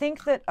 But I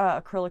think that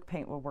acrylic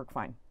paint will work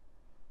fine.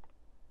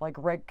 Like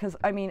because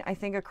I mean, I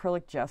think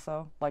acrylic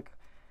gesso, like,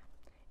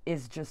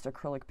 is just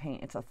acrylic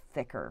paint. It's a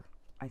thicker,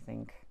 I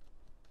think,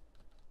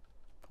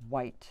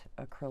 white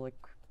acrylic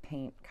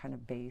paint kind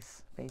of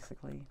base,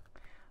 basically.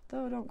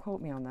 Though don't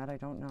quote me on that, I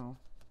don't know.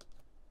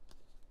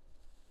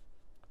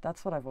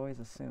 That's what I've always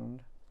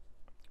assumed.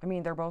 I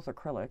mean, they're both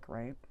acrylic,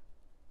 right?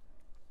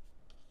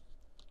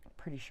 I'm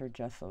pretty sure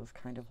gesso is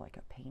kind of like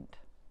a paint,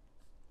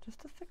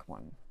 just a thick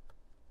one.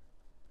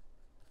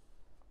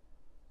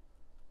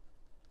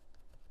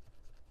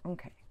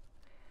 Okay.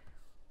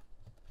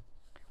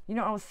 You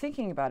know, I was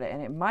thinking about it,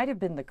 and it might have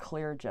been the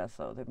clear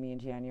gesso that me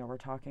and Daniel were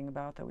talking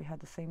about that we had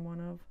the same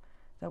one of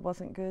that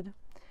wasn't good.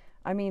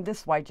 I mean,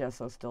 this white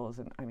gesso still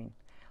isn't, I mean,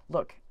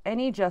 look,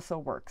 any gesso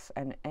works,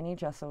 and any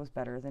gesso is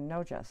better than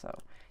no gesso.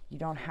 You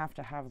don't have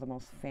to have the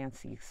most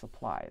fancy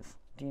supplies.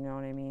 Do you know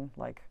what I mean?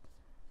 Like,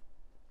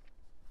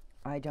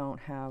 I don't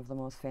have the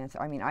most fancy.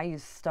 I mean, I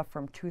use stuff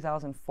from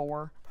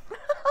 2004.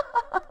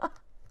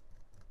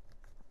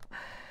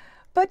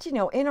 But, you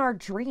know, in our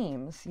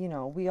dreams, you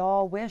know, we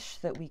all wish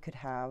that we could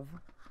have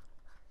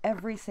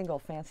every single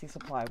fancy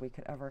supply we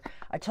could ever.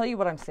 I tell you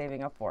what I'm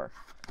saving up for.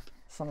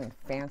 Something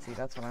fancy.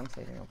 That's what I'm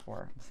saving up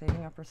for. I'm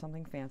saving up for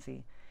something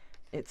fancy.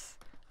 It's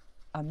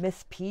a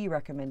Miss P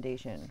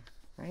recommendation,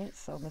 right?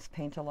 So Miss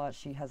Paint-A-Lot,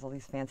 she has all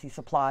these fancy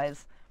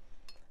supplies.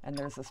 And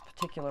there's this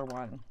particular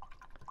one,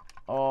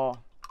 oh,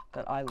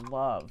 that I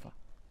love.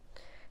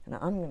 And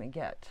I'm going to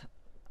get.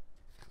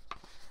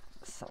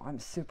 So I'm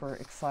super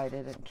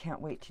excited and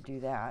can't wait to do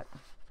that.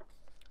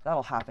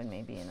 That'll happen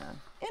maybe in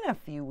a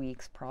few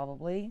weeks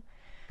probably.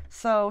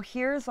 So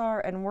here's our,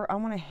 and I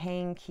want to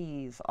hang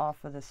keys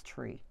off of this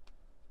tree.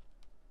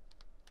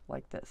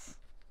 Like this.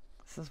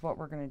 This is what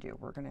we're going to do.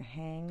 We're going to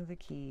hang the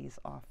keys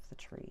off the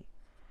tree.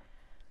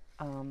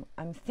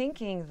 I'm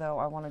thinking though,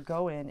 I want to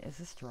go in, is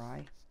this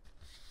dry?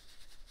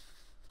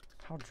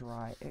 How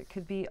dry? It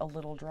could be a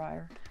little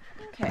drier.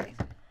 Okay.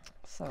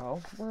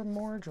 So we're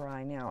more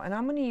dry now, and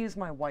I'm going to use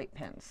my white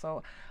pen.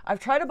 So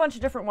I've tried a bunch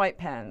of different white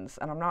pens,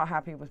 and I'm not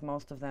happy with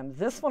most of them.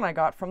 This one I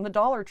got from the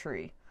Dollar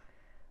Tree.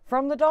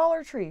 From the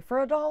Dollar Tree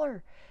for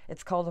 $1.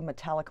 It's called a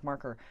metallic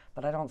marker,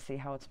 but I don't see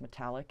how it's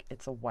metallic.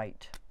 It's a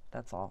white.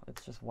 That's all.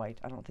 It's just white.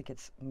 I don't think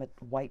it's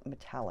white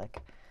metallic,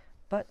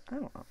 but I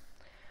don't know.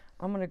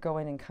 I'm going to go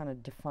in and kind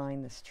of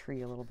define this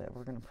tree a little bit.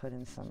 We're going to put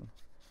in some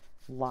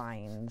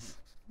lines,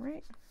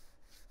 right?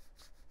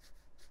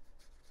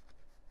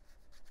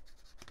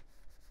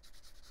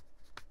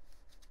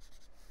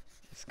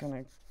 Just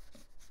gonna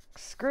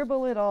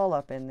scribble it all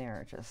up in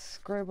there. Just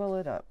scribble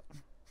it up.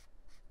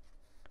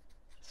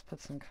 Just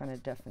put some kind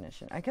of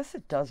definition. I guess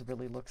it does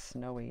really look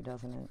snowy,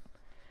 doesn't it?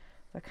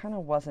 That kind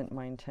of wasn't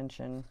my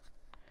intention.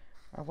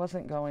 I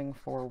wasn't going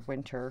for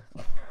winter.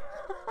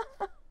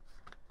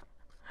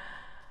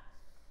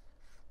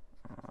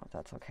 Oh,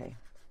 that's okay.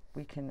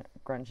 We can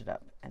grunge it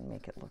up and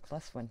make it look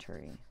less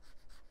wintry.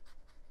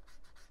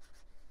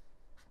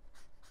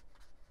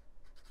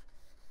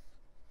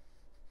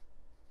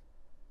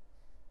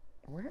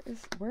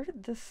 Where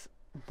did this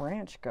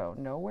branch go?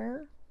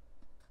 Nowhere?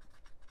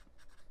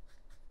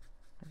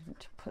 I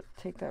didn't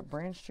take that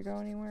branch to go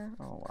anywhere?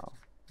 Oh, well.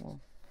 We'll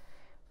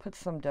put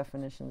some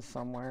definitions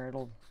somewhere.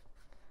 It'll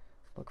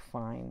look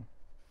fine.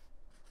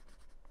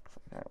 Looks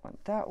like that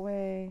went that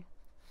way.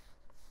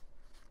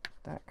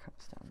 That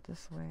comes down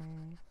this way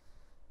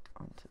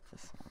onto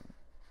this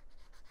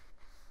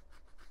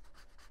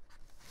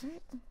one.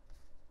 Right.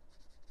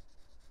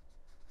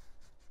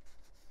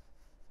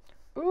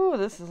 Ooh,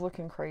 this is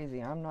looking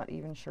crazy. I'm not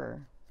even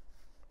sure.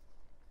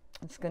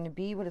 It's going to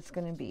be what it's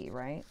going to be,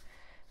 right?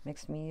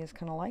 Mixed media is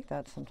kind of like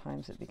that.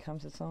 Sometimes it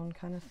becomes its own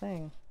kind of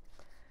thing.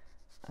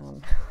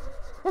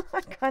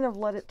 I kind of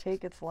let it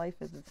take its life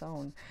as its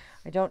own.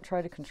 I don't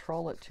try to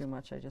control it too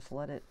much. I just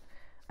let it,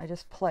 I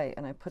just play.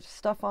 And I put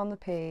stuff on the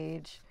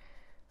page,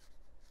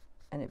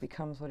 and it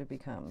becomes what it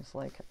becomes.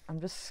 Like, I'm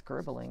just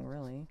scribbling,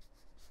 really.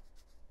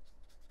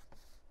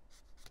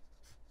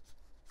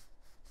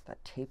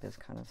 That tape is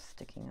kind of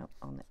sticking up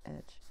on the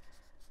edge.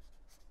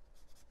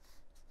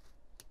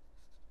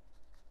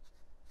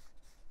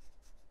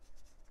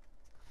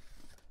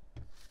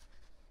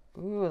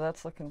 Ooh,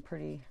 that's looking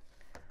pretty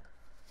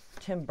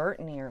Tim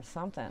Burton-y or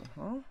something,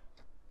 huh?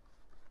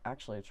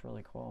 Actually, it's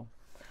really cool.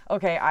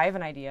 Okay, I have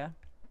an idea.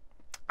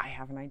 I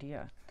have an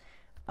idea.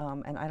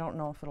 And I don't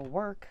know if it'll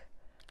work.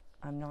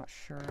 I'm not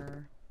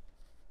sure.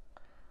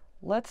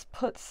 Let's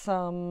put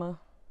some...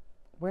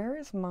 Where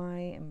is my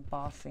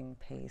embossing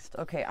paste?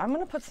 Okay, I'm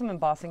going to put some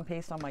embossing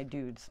paste on my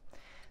dudes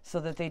so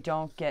that they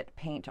don't get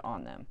paint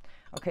on them.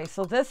 Okay,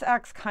 so this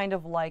acts kind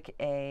of like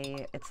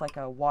it's like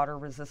a water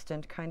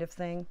resistant kind of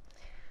thing.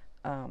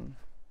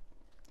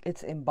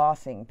 It's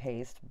embossing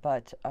paste,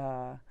 but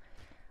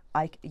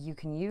you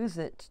can use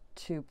it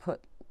to put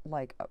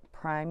like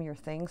prime your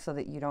thing so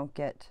that you don't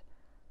get,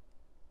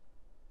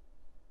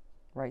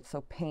 right,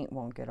 so paint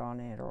won't get on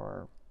it,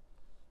 or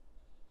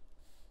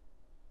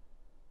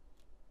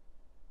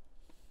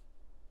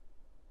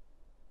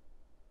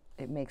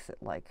it makes it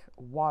like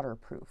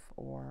waterproof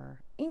or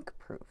ink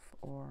proof,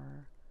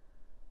 or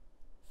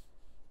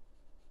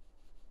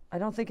I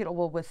don't think it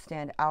will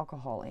withstand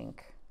alcohol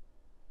ink,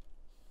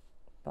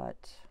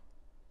 but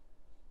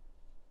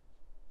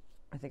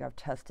I think I've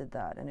tested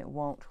that and it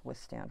won't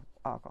withstand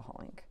alcohol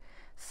ink.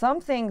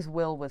 Some things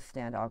will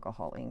withstand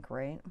alcohol ink,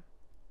 right?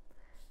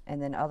 And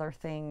then other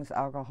things,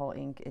 alcohol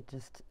ink,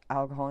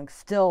 alcohol ink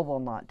still will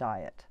not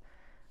dye it.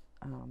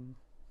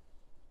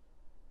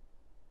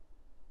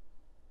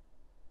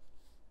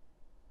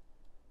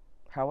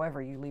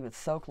 However, you leave it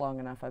soak long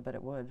enough, I bet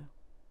it would.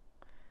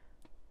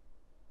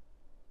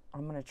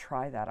 I'm going to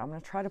try that. I'm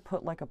going to try to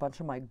put like a bunch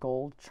of my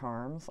gold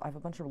charms. I have a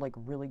bunch of like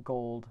really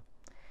gold.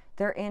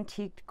 They're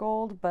antiqued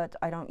gold, but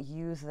I don't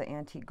use the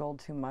antique gold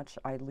too much.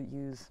 I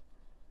use,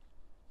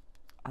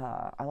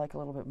 I like a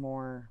little bit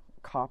more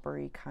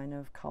coppery kind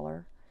of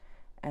color.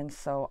 And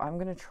so I'm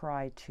going to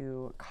try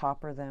to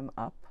copper them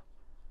up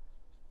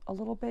a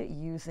little bit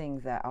using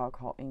the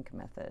alcohol ink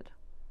method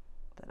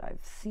that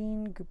I've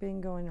seen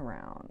been going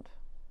around.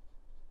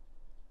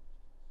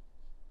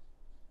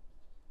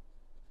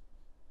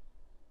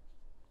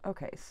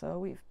 Okay, so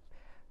we've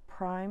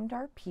primed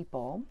our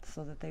people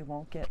so that they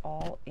won't get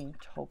all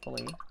inked,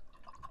 hopefully.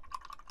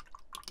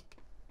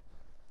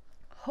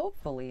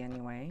 Hopefully,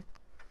 anyway.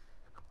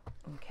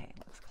 Okay,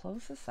 let's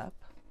close this up.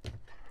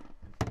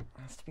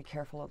 Has to be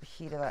careful of the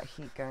heat of that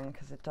heat gun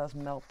because it does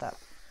melt that,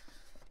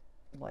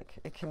 like,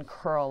 it can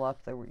curl up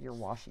your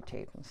washi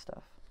tape and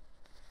stuff.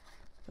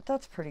 But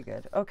that's pretty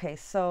good. Okay,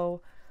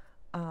 so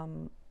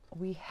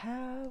we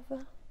have,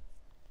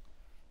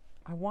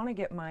 I want to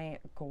get my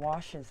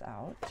gouaches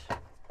out.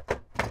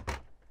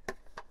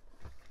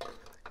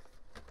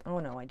 Oh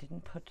no, I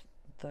didn't put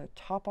the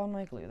top on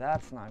my glue.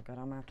 That's not good.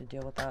 I'm gonna have to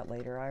deal with that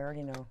later. I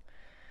already know.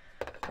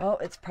 Well,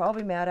 it's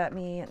probably mad at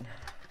me and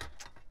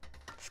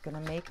it's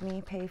gonna make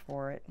me pay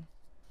for it.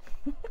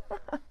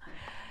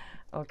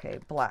 Okay,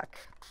 black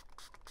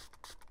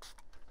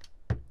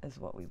is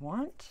what we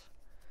want.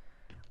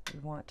 We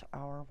want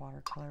our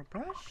watercolor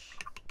brush.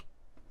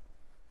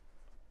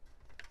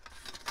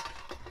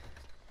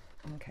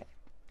 Okay,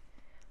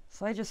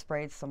 so I just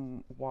sprayed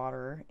some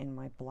water in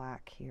my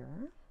black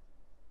here.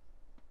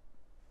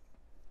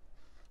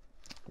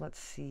 Let's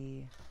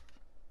see.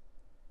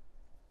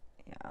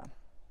 Yeah.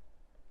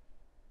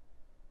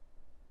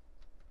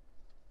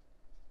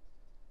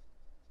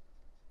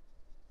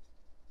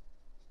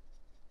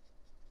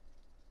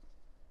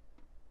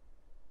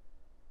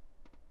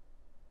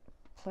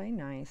 Play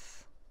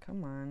nice.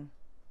 Come on.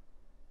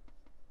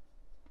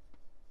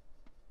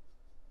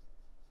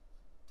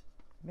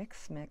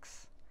 Mix,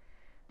 mix.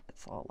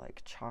 It's all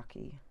like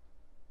chalky.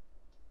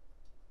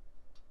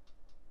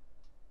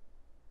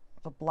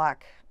 The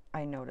black,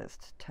 I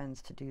noticed,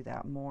 tends to do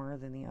that more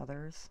than the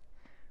others.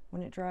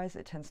 When it dries,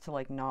 it tends to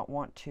like not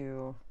want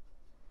to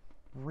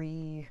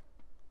reactivate.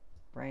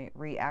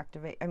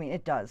 I mean,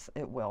 it does.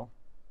 It will.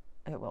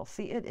 It will.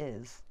 See, it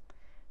is.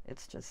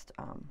 It's just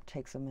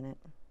takes a minute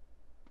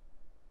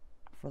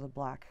for the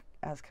black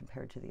as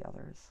compared to the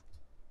others.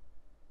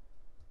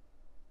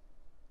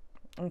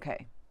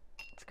 Okay,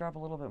 let's grab a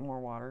little bit more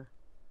water.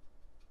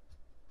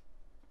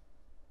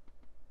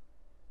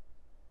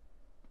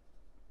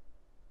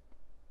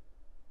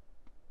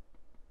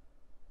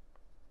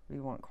 We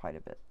want quite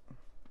a bit.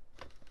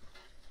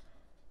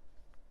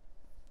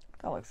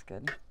 That looks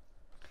good.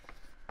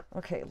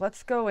 Okay,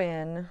 let's go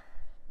in.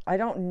 I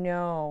don't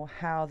know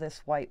how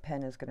this white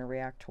pen is going to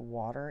react to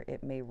water.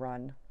 It may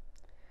run,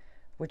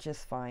 which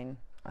is fine.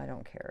 I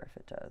don't care if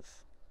it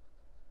does.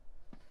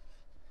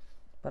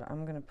 But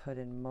I'm going to put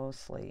in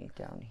mostly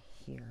down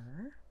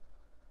here.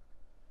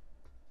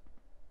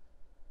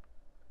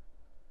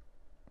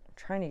 I'm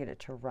trying to get it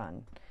to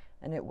run,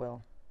 and it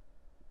will.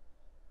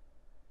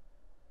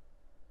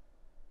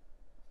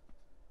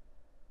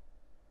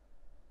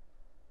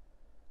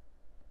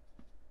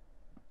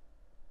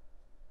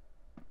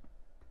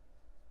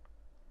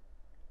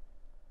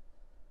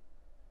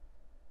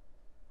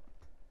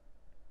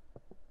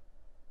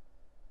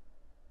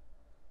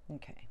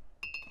 Okay,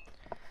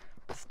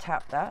 let's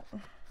tap that.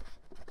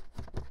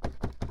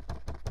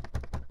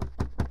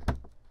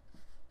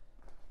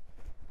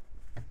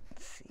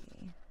 Let's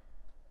see.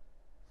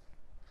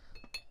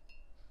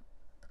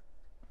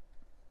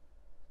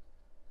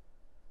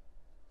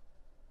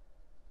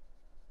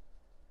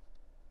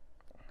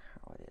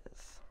 How it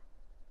is.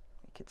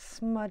 We could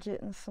smudge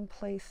it in some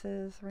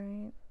places,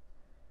 right?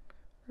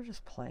 We're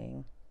just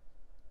playing.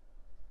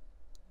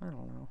 I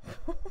don't know.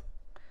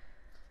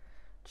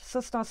 Just so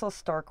it's not so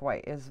stark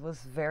white. It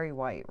was very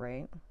white,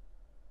 right?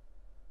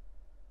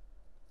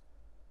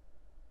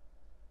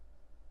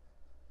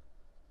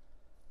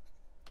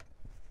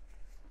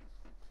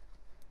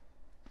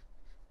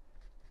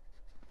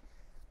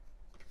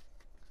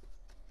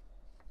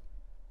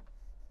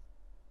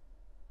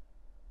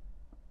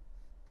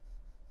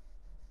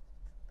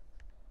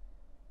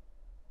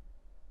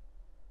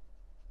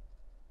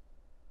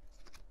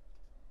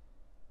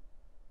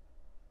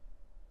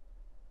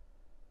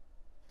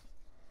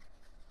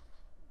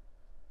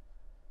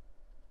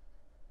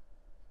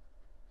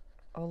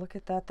 Oh, look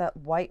at that. That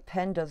white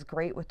pen does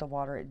great with the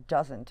water. It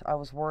doesn't. I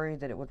was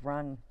worried that it would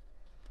run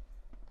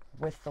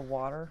with the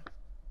water,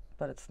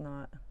 but it's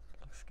not. It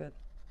looks good.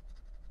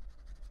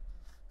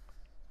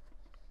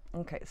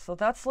 Okay, so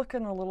that's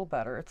looking a little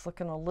better. It's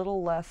looking a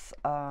little less,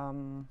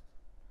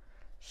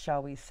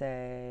 shall we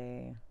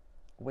say,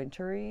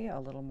 wintry, a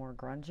little more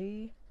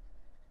grungy.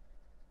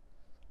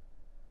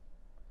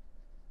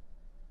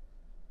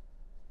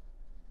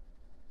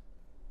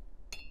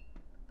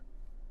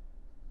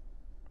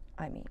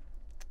 I mean,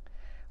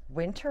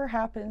 winter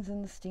happens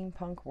in the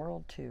steampunk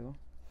world too.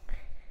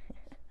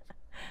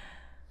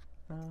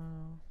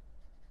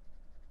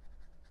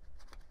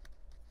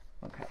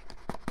 Okay.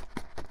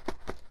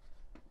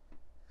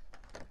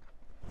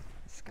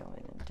 Let's go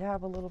in and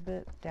dab a little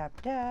bit. Dab,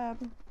 dab.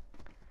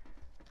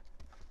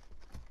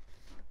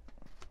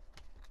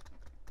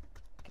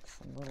 Get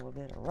some little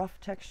bit of rough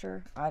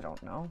texture. I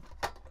don't know.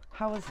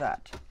 How is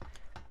that?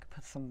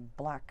 Put some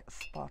black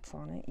spots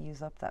on it.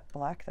 Use up that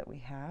black that we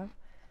have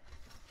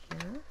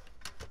here.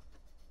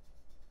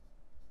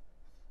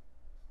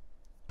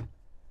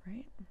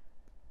 Right?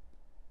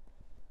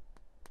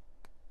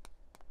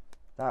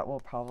 That will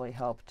probably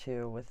help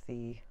too with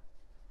the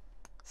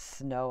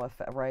snow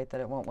effect, right? That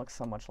it won't look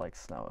so much like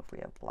snow if we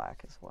have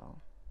black as well.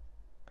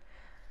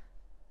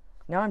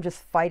 Now I'm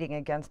just fighting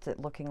against it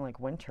looking like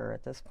winter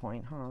at this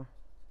point, huh?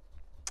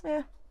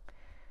 Eh,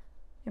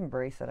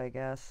 embrace it, I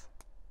guess.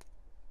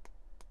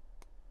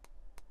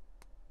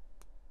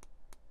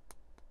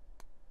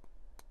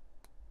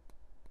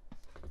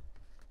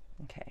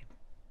 Okay.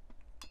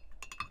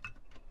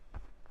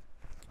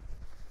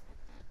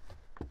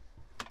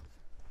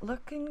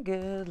 Looking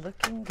good,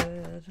 looking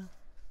good.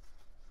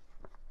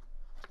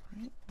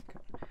 Right.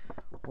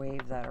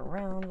 Wave that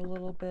around a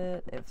little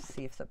bit.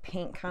 See if the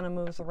paint kind of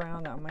moves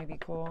around. That might be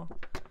cool.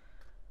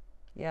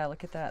 Yeah,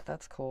 look at that.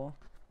 That's cool.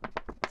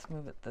 Let's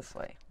move it this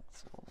way.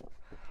 Let's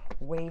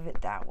wave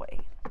it that way.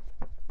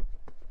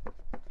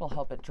 It'll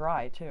help it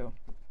dry too.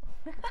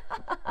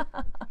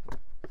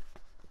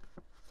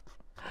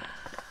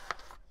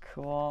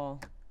 Cool.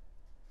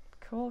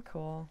 Cool,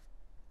 cool.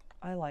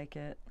 I like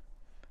it.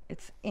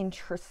 It's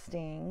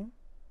interesting,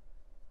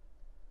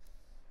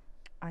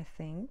 I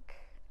think.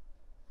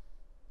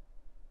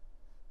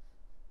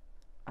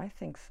 I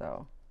think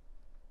so.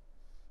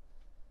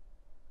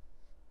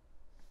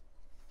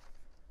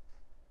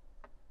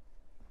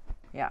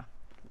 Yeah,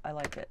 I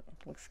like it.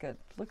 Looks good.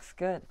 Looks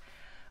good.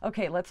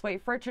 Okay, let's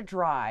wait for it to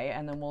dry,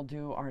 and then we'll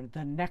do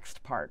the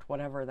next part,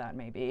 whatever that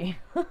may be.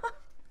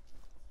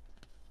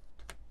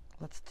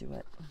 Let's do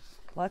it.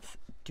 Let's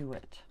do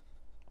it.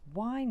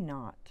 Why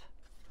not?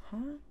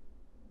 Huh?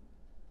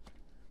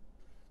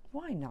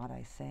 Why not,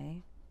 I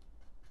say?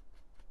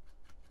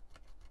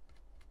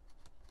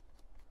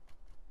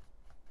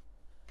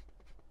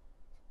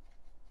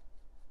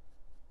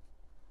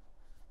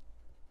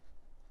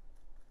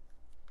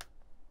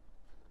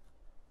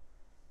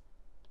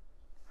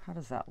 How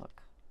does that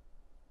look?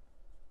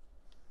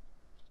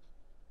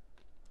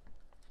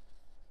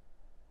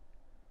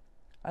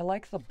 I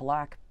like the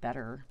black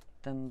better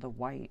than the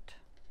white,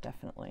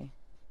 definitely.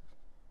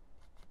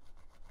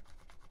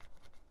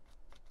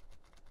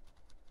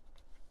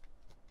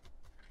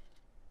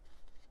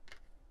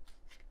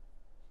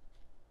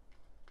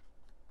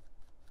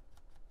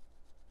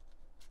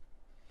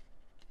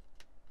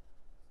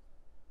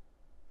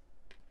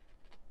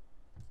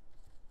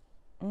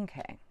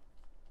 Okay.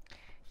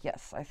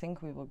 Yes, I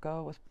think we will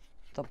go with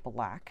the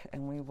black,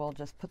 and we will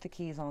just put the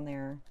keys on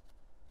there.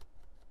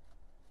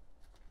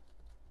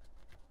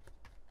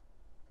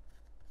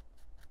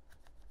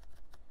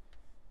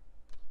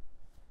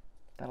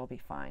 That'll be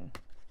fine.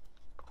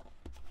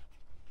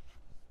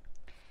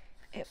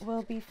 It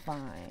will be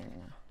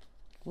fine.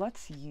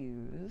 Let's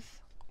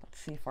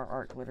see if our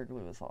art glitter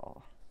glue is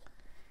all.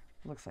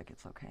 Looks like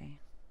it's okay.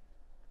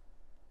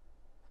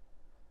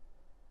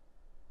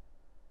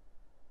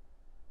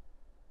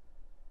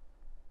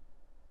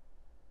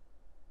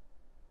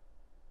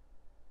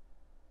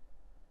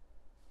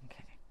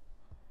 Okay.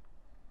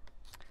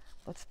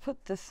 Let's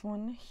put this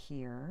one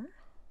here.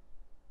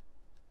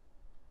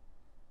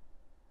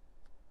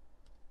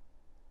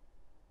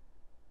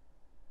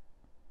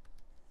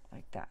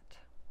 Like that.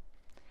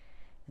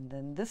 And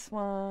then this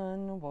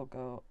one will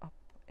go up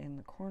in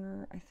the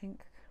corner, I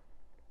think.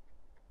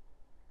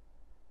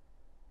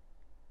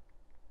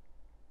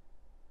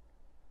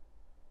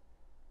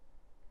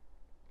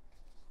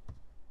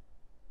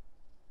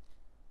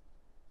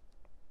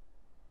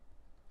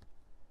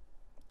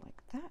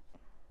 Like that.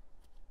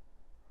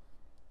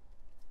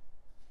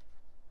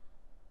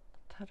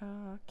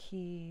 Ta-da,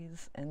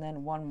 keys. And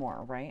then one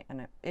more, right?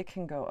 And it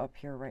can go up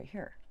here, right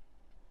here,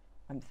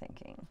 I'm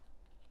thinking.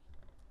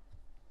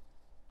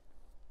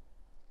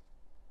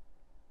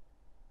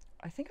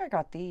 I think I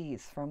got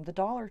these from the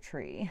Dollar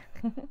Tree.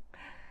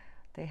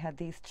 They had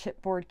these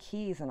chipboard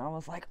keys, and I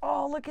was like,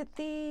 oh, look at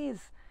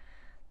these.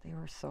 They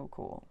were so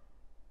cool.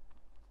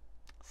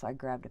 So I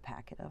grabbed a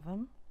packet of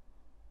them.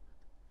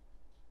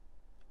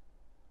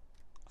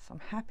 So I'm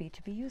happy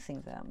to be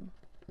using them.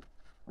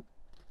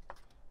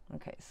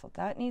 Okay, so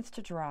that needs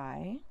to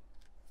dry.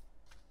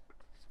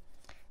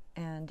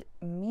 And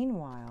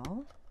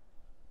meanwhile,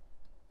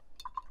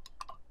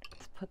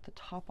 let's put the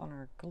top on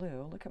our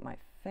glue. Look at my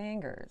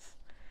fingers.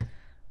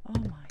 Oh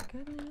my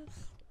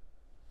goodness.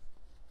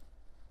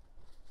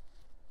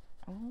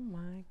 Oh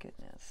my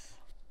goodness.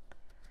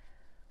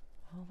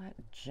 All that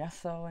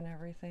gesso and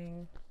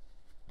everything.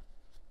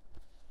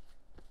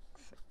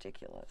 It's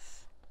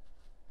ridiculous.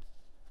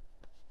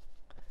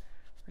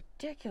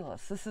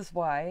 Ridiculous. This is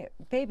why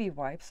baby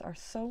wipes are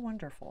so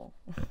wonderful.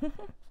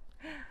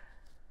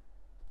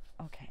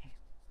 Okay.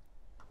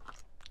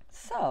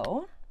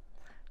 So,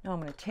 now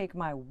I'm going to take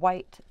my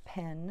white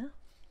pen.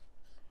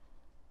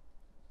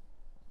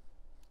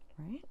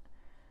 Right?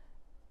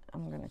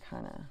 I'm going to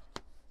kind of,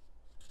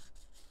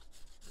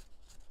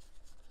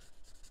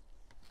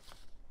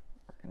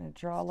 we're going to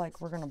draw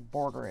like we're going to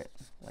border it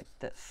like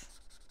this.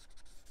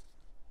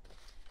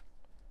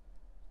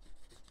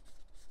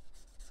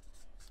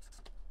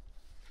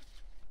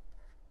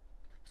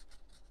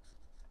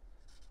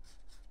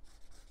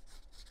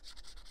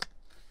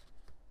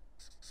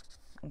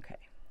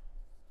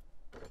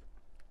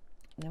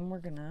 And then we're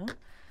gonna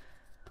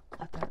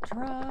let that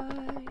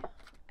dry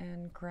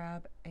and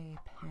grab a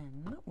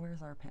pen.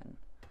 Where's our pen?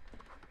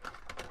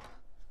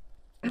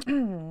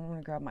 I'm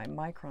gonna grab my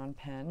micron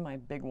pen, my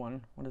big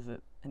one. What is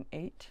it? An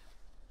 8?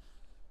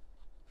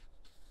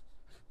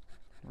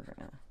 We're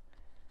gonna,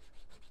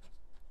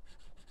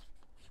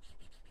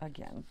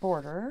 again,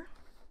 border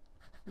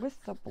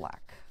with the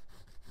black.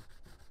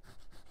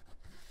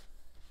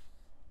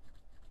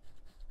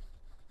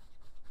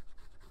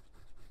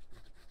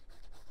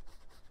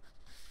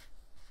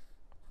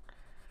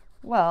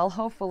 Well,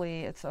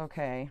 hopefully it's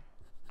okay.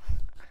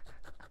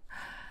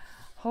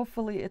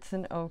 Hopefully it's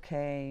an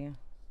okay,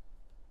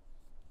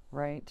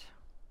 right?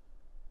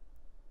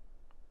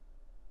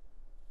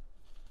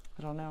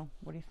 I don't know.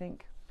 What do you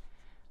think?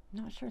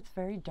 I'm not sure. It's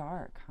very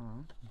dark,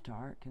 huh?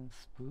 Dark and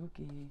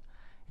spooky.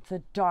 It's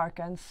a dark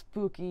and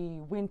spooky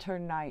winter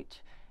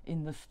night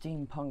in the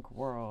steampunk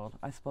world.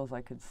 I suppose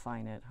I could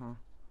sign it, huh?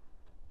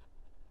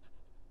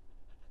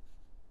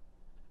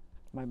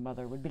 My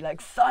mother would be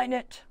like, sign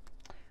it!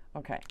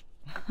 Okay.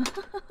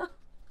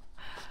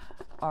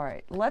 All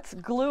right, let's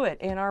glue it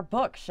in our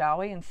book, shall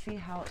we? And see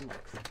how it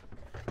looks.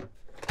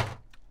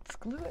 Let's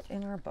glue it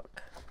in our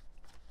book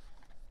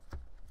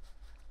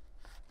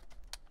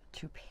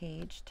to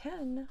page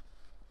 10.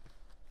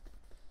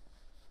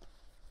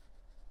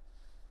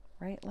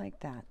 Right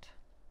like that.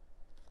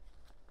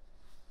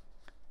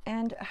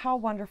 And how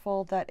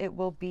wonderful that it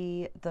will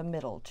be the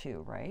middle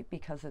too, right?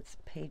 Because it's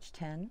page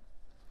 10.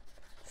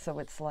 So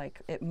it's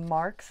like, it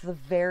marks the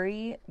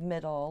very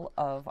middle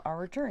of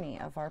our journey,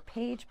 of our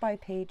page by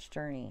page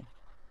journey,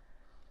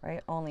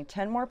 right? Only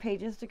 10 more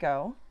pages to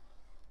go.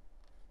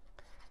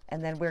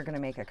 And then we're going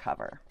to make a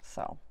cover.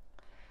 So,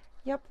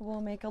 yep, we'll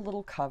make a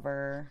little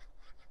cover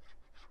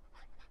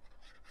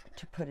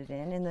to put it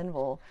in, and then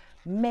we'll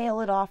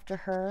mail it off to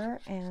her,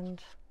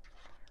 and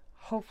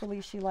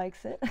hopefully she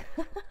likes it.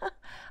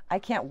 I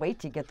can't wait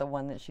to get the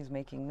one that she's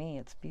making me.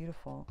 It's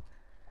beautiful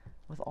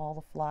with all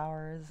the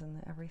flowers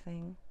and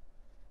everything.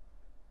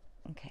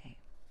 Okay.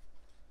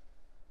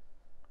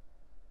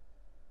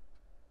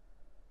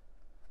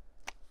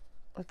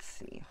 Let's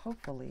see.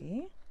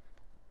 Hopefully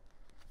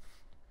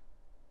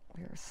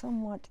we are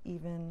somewhat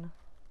even.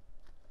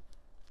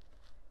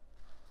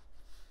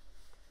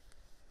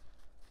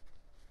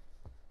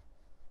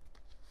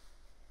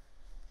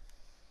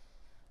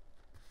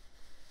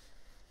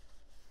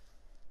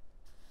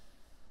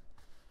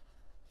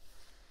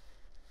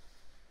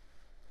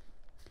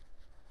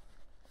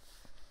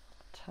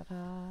 Ta-da,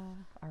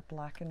 our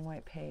black and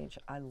white page.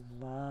 I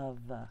love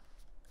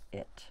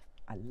it.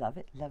 I love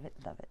it, love it,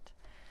 love it.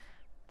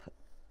 Put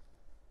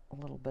a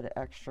little bit of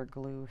extra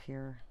glue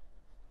here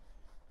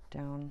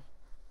down.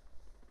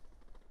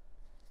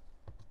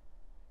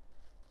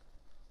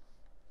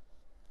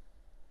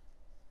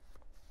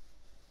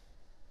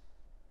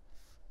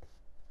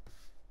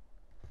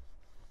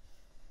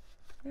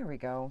 There we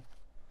go.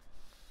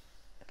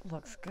 It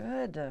looks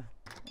good.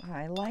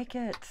 I like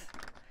it.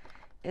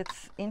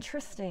 It's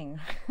interesting.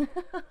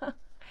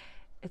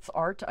 It's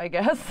art, I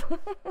guess.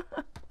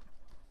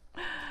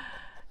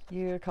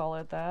 You call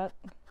it that.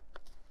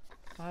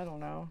 I don't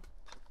know.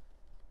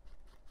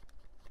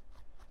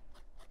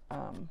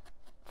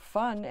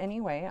 Fun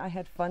anyway. I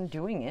had fun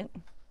doing it.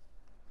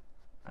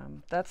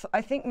 That's,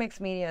 I think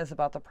mixed media is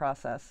about the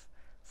process.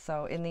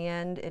 So in the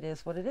end, it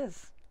is what it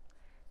is.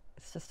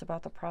 It's just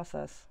about the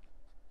process.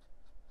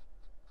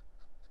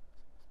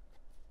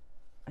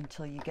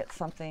 Until you get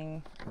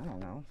something, I don't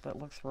know, that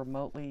looks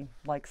remotely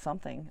like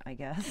something, I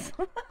guess.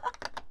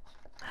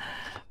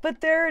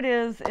 But there it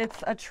is.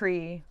 It's a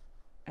tree,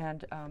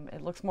 and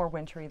it looks more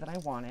wintry than I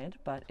wanted,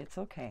 but it's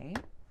okay.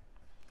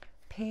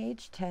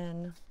 Page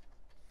 10.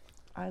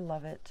 I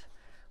love it.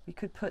 We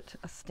could put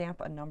stamp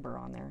a number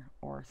on there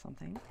or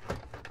something.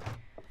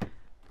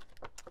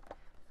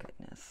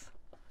 Goodness.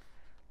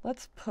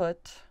 Let's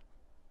put,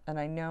 and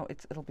I know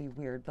it'll be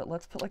weird, but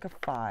let's put like a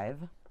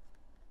 5.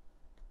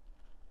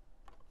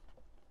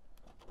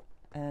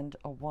 And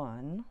a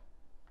 1,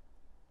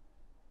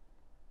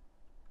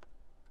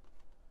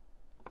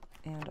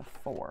 and a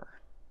 4.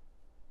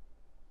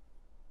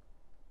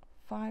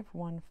 5,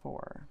 1,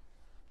 4,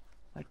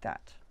 like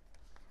that.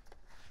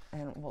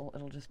 And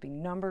it'll just be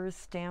numbers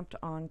stamped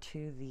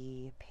onto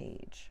the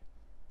page.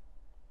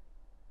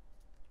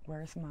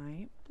 Where's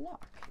my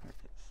block? Here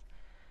it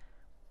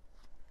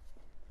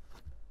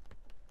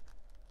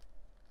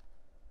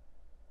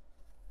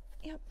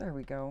is. Yep, there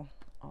we go.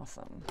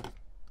 Awesome.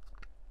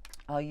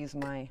 I'll use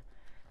my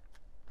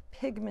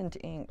pigment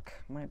ink,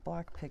 my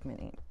black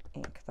pigment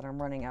ink that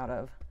I'm running out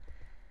of.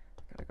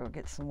 Gotta go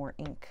get some more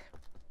ink.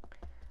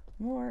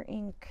 More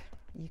ink.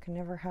 You can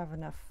never have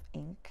enough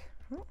ink.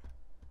 Huh?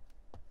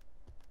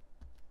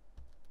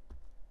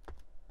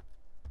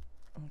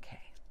 Okay.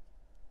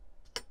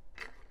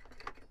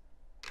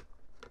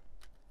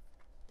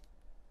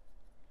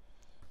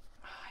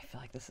 I feel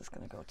like this is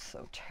gonna go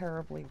so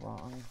terribly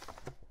wrong.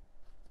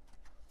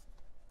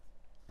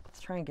 Let's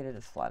try and get it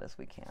as flat as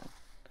we can,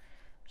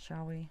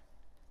 shall we?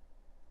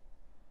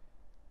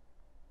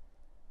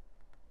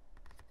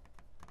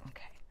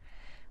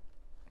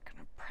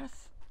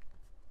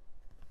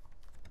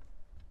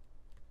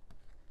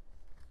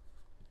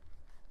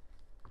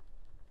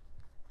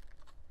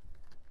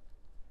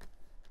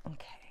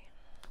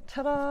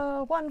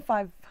 Ta-da!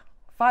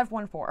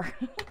 514.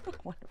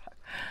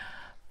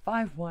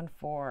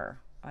 514.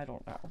 I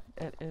don't know.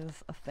 It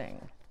is a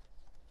thing.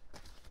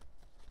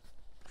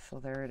 So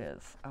there it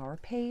is. Our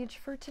page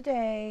for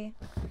today.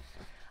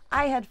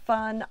 I had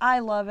fun. I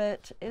love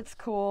it. It's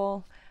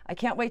cool. I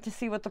can't wait to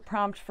see what the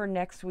prompt for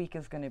next week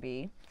is going to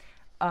be.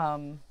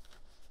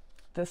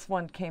 This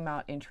one came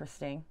out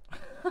interesting.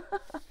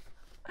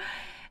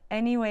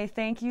 Anyway,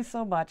 thank you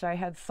so much. I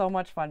had so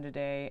much fun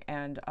today,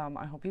 and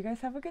I hope you guys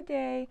have a good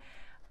day.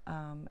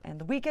 And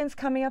the weekend's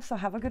coming up, so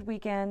have a good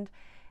weekend.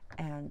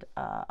 And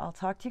I'll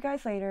talk to you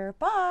guys later.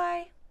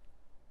 Bye!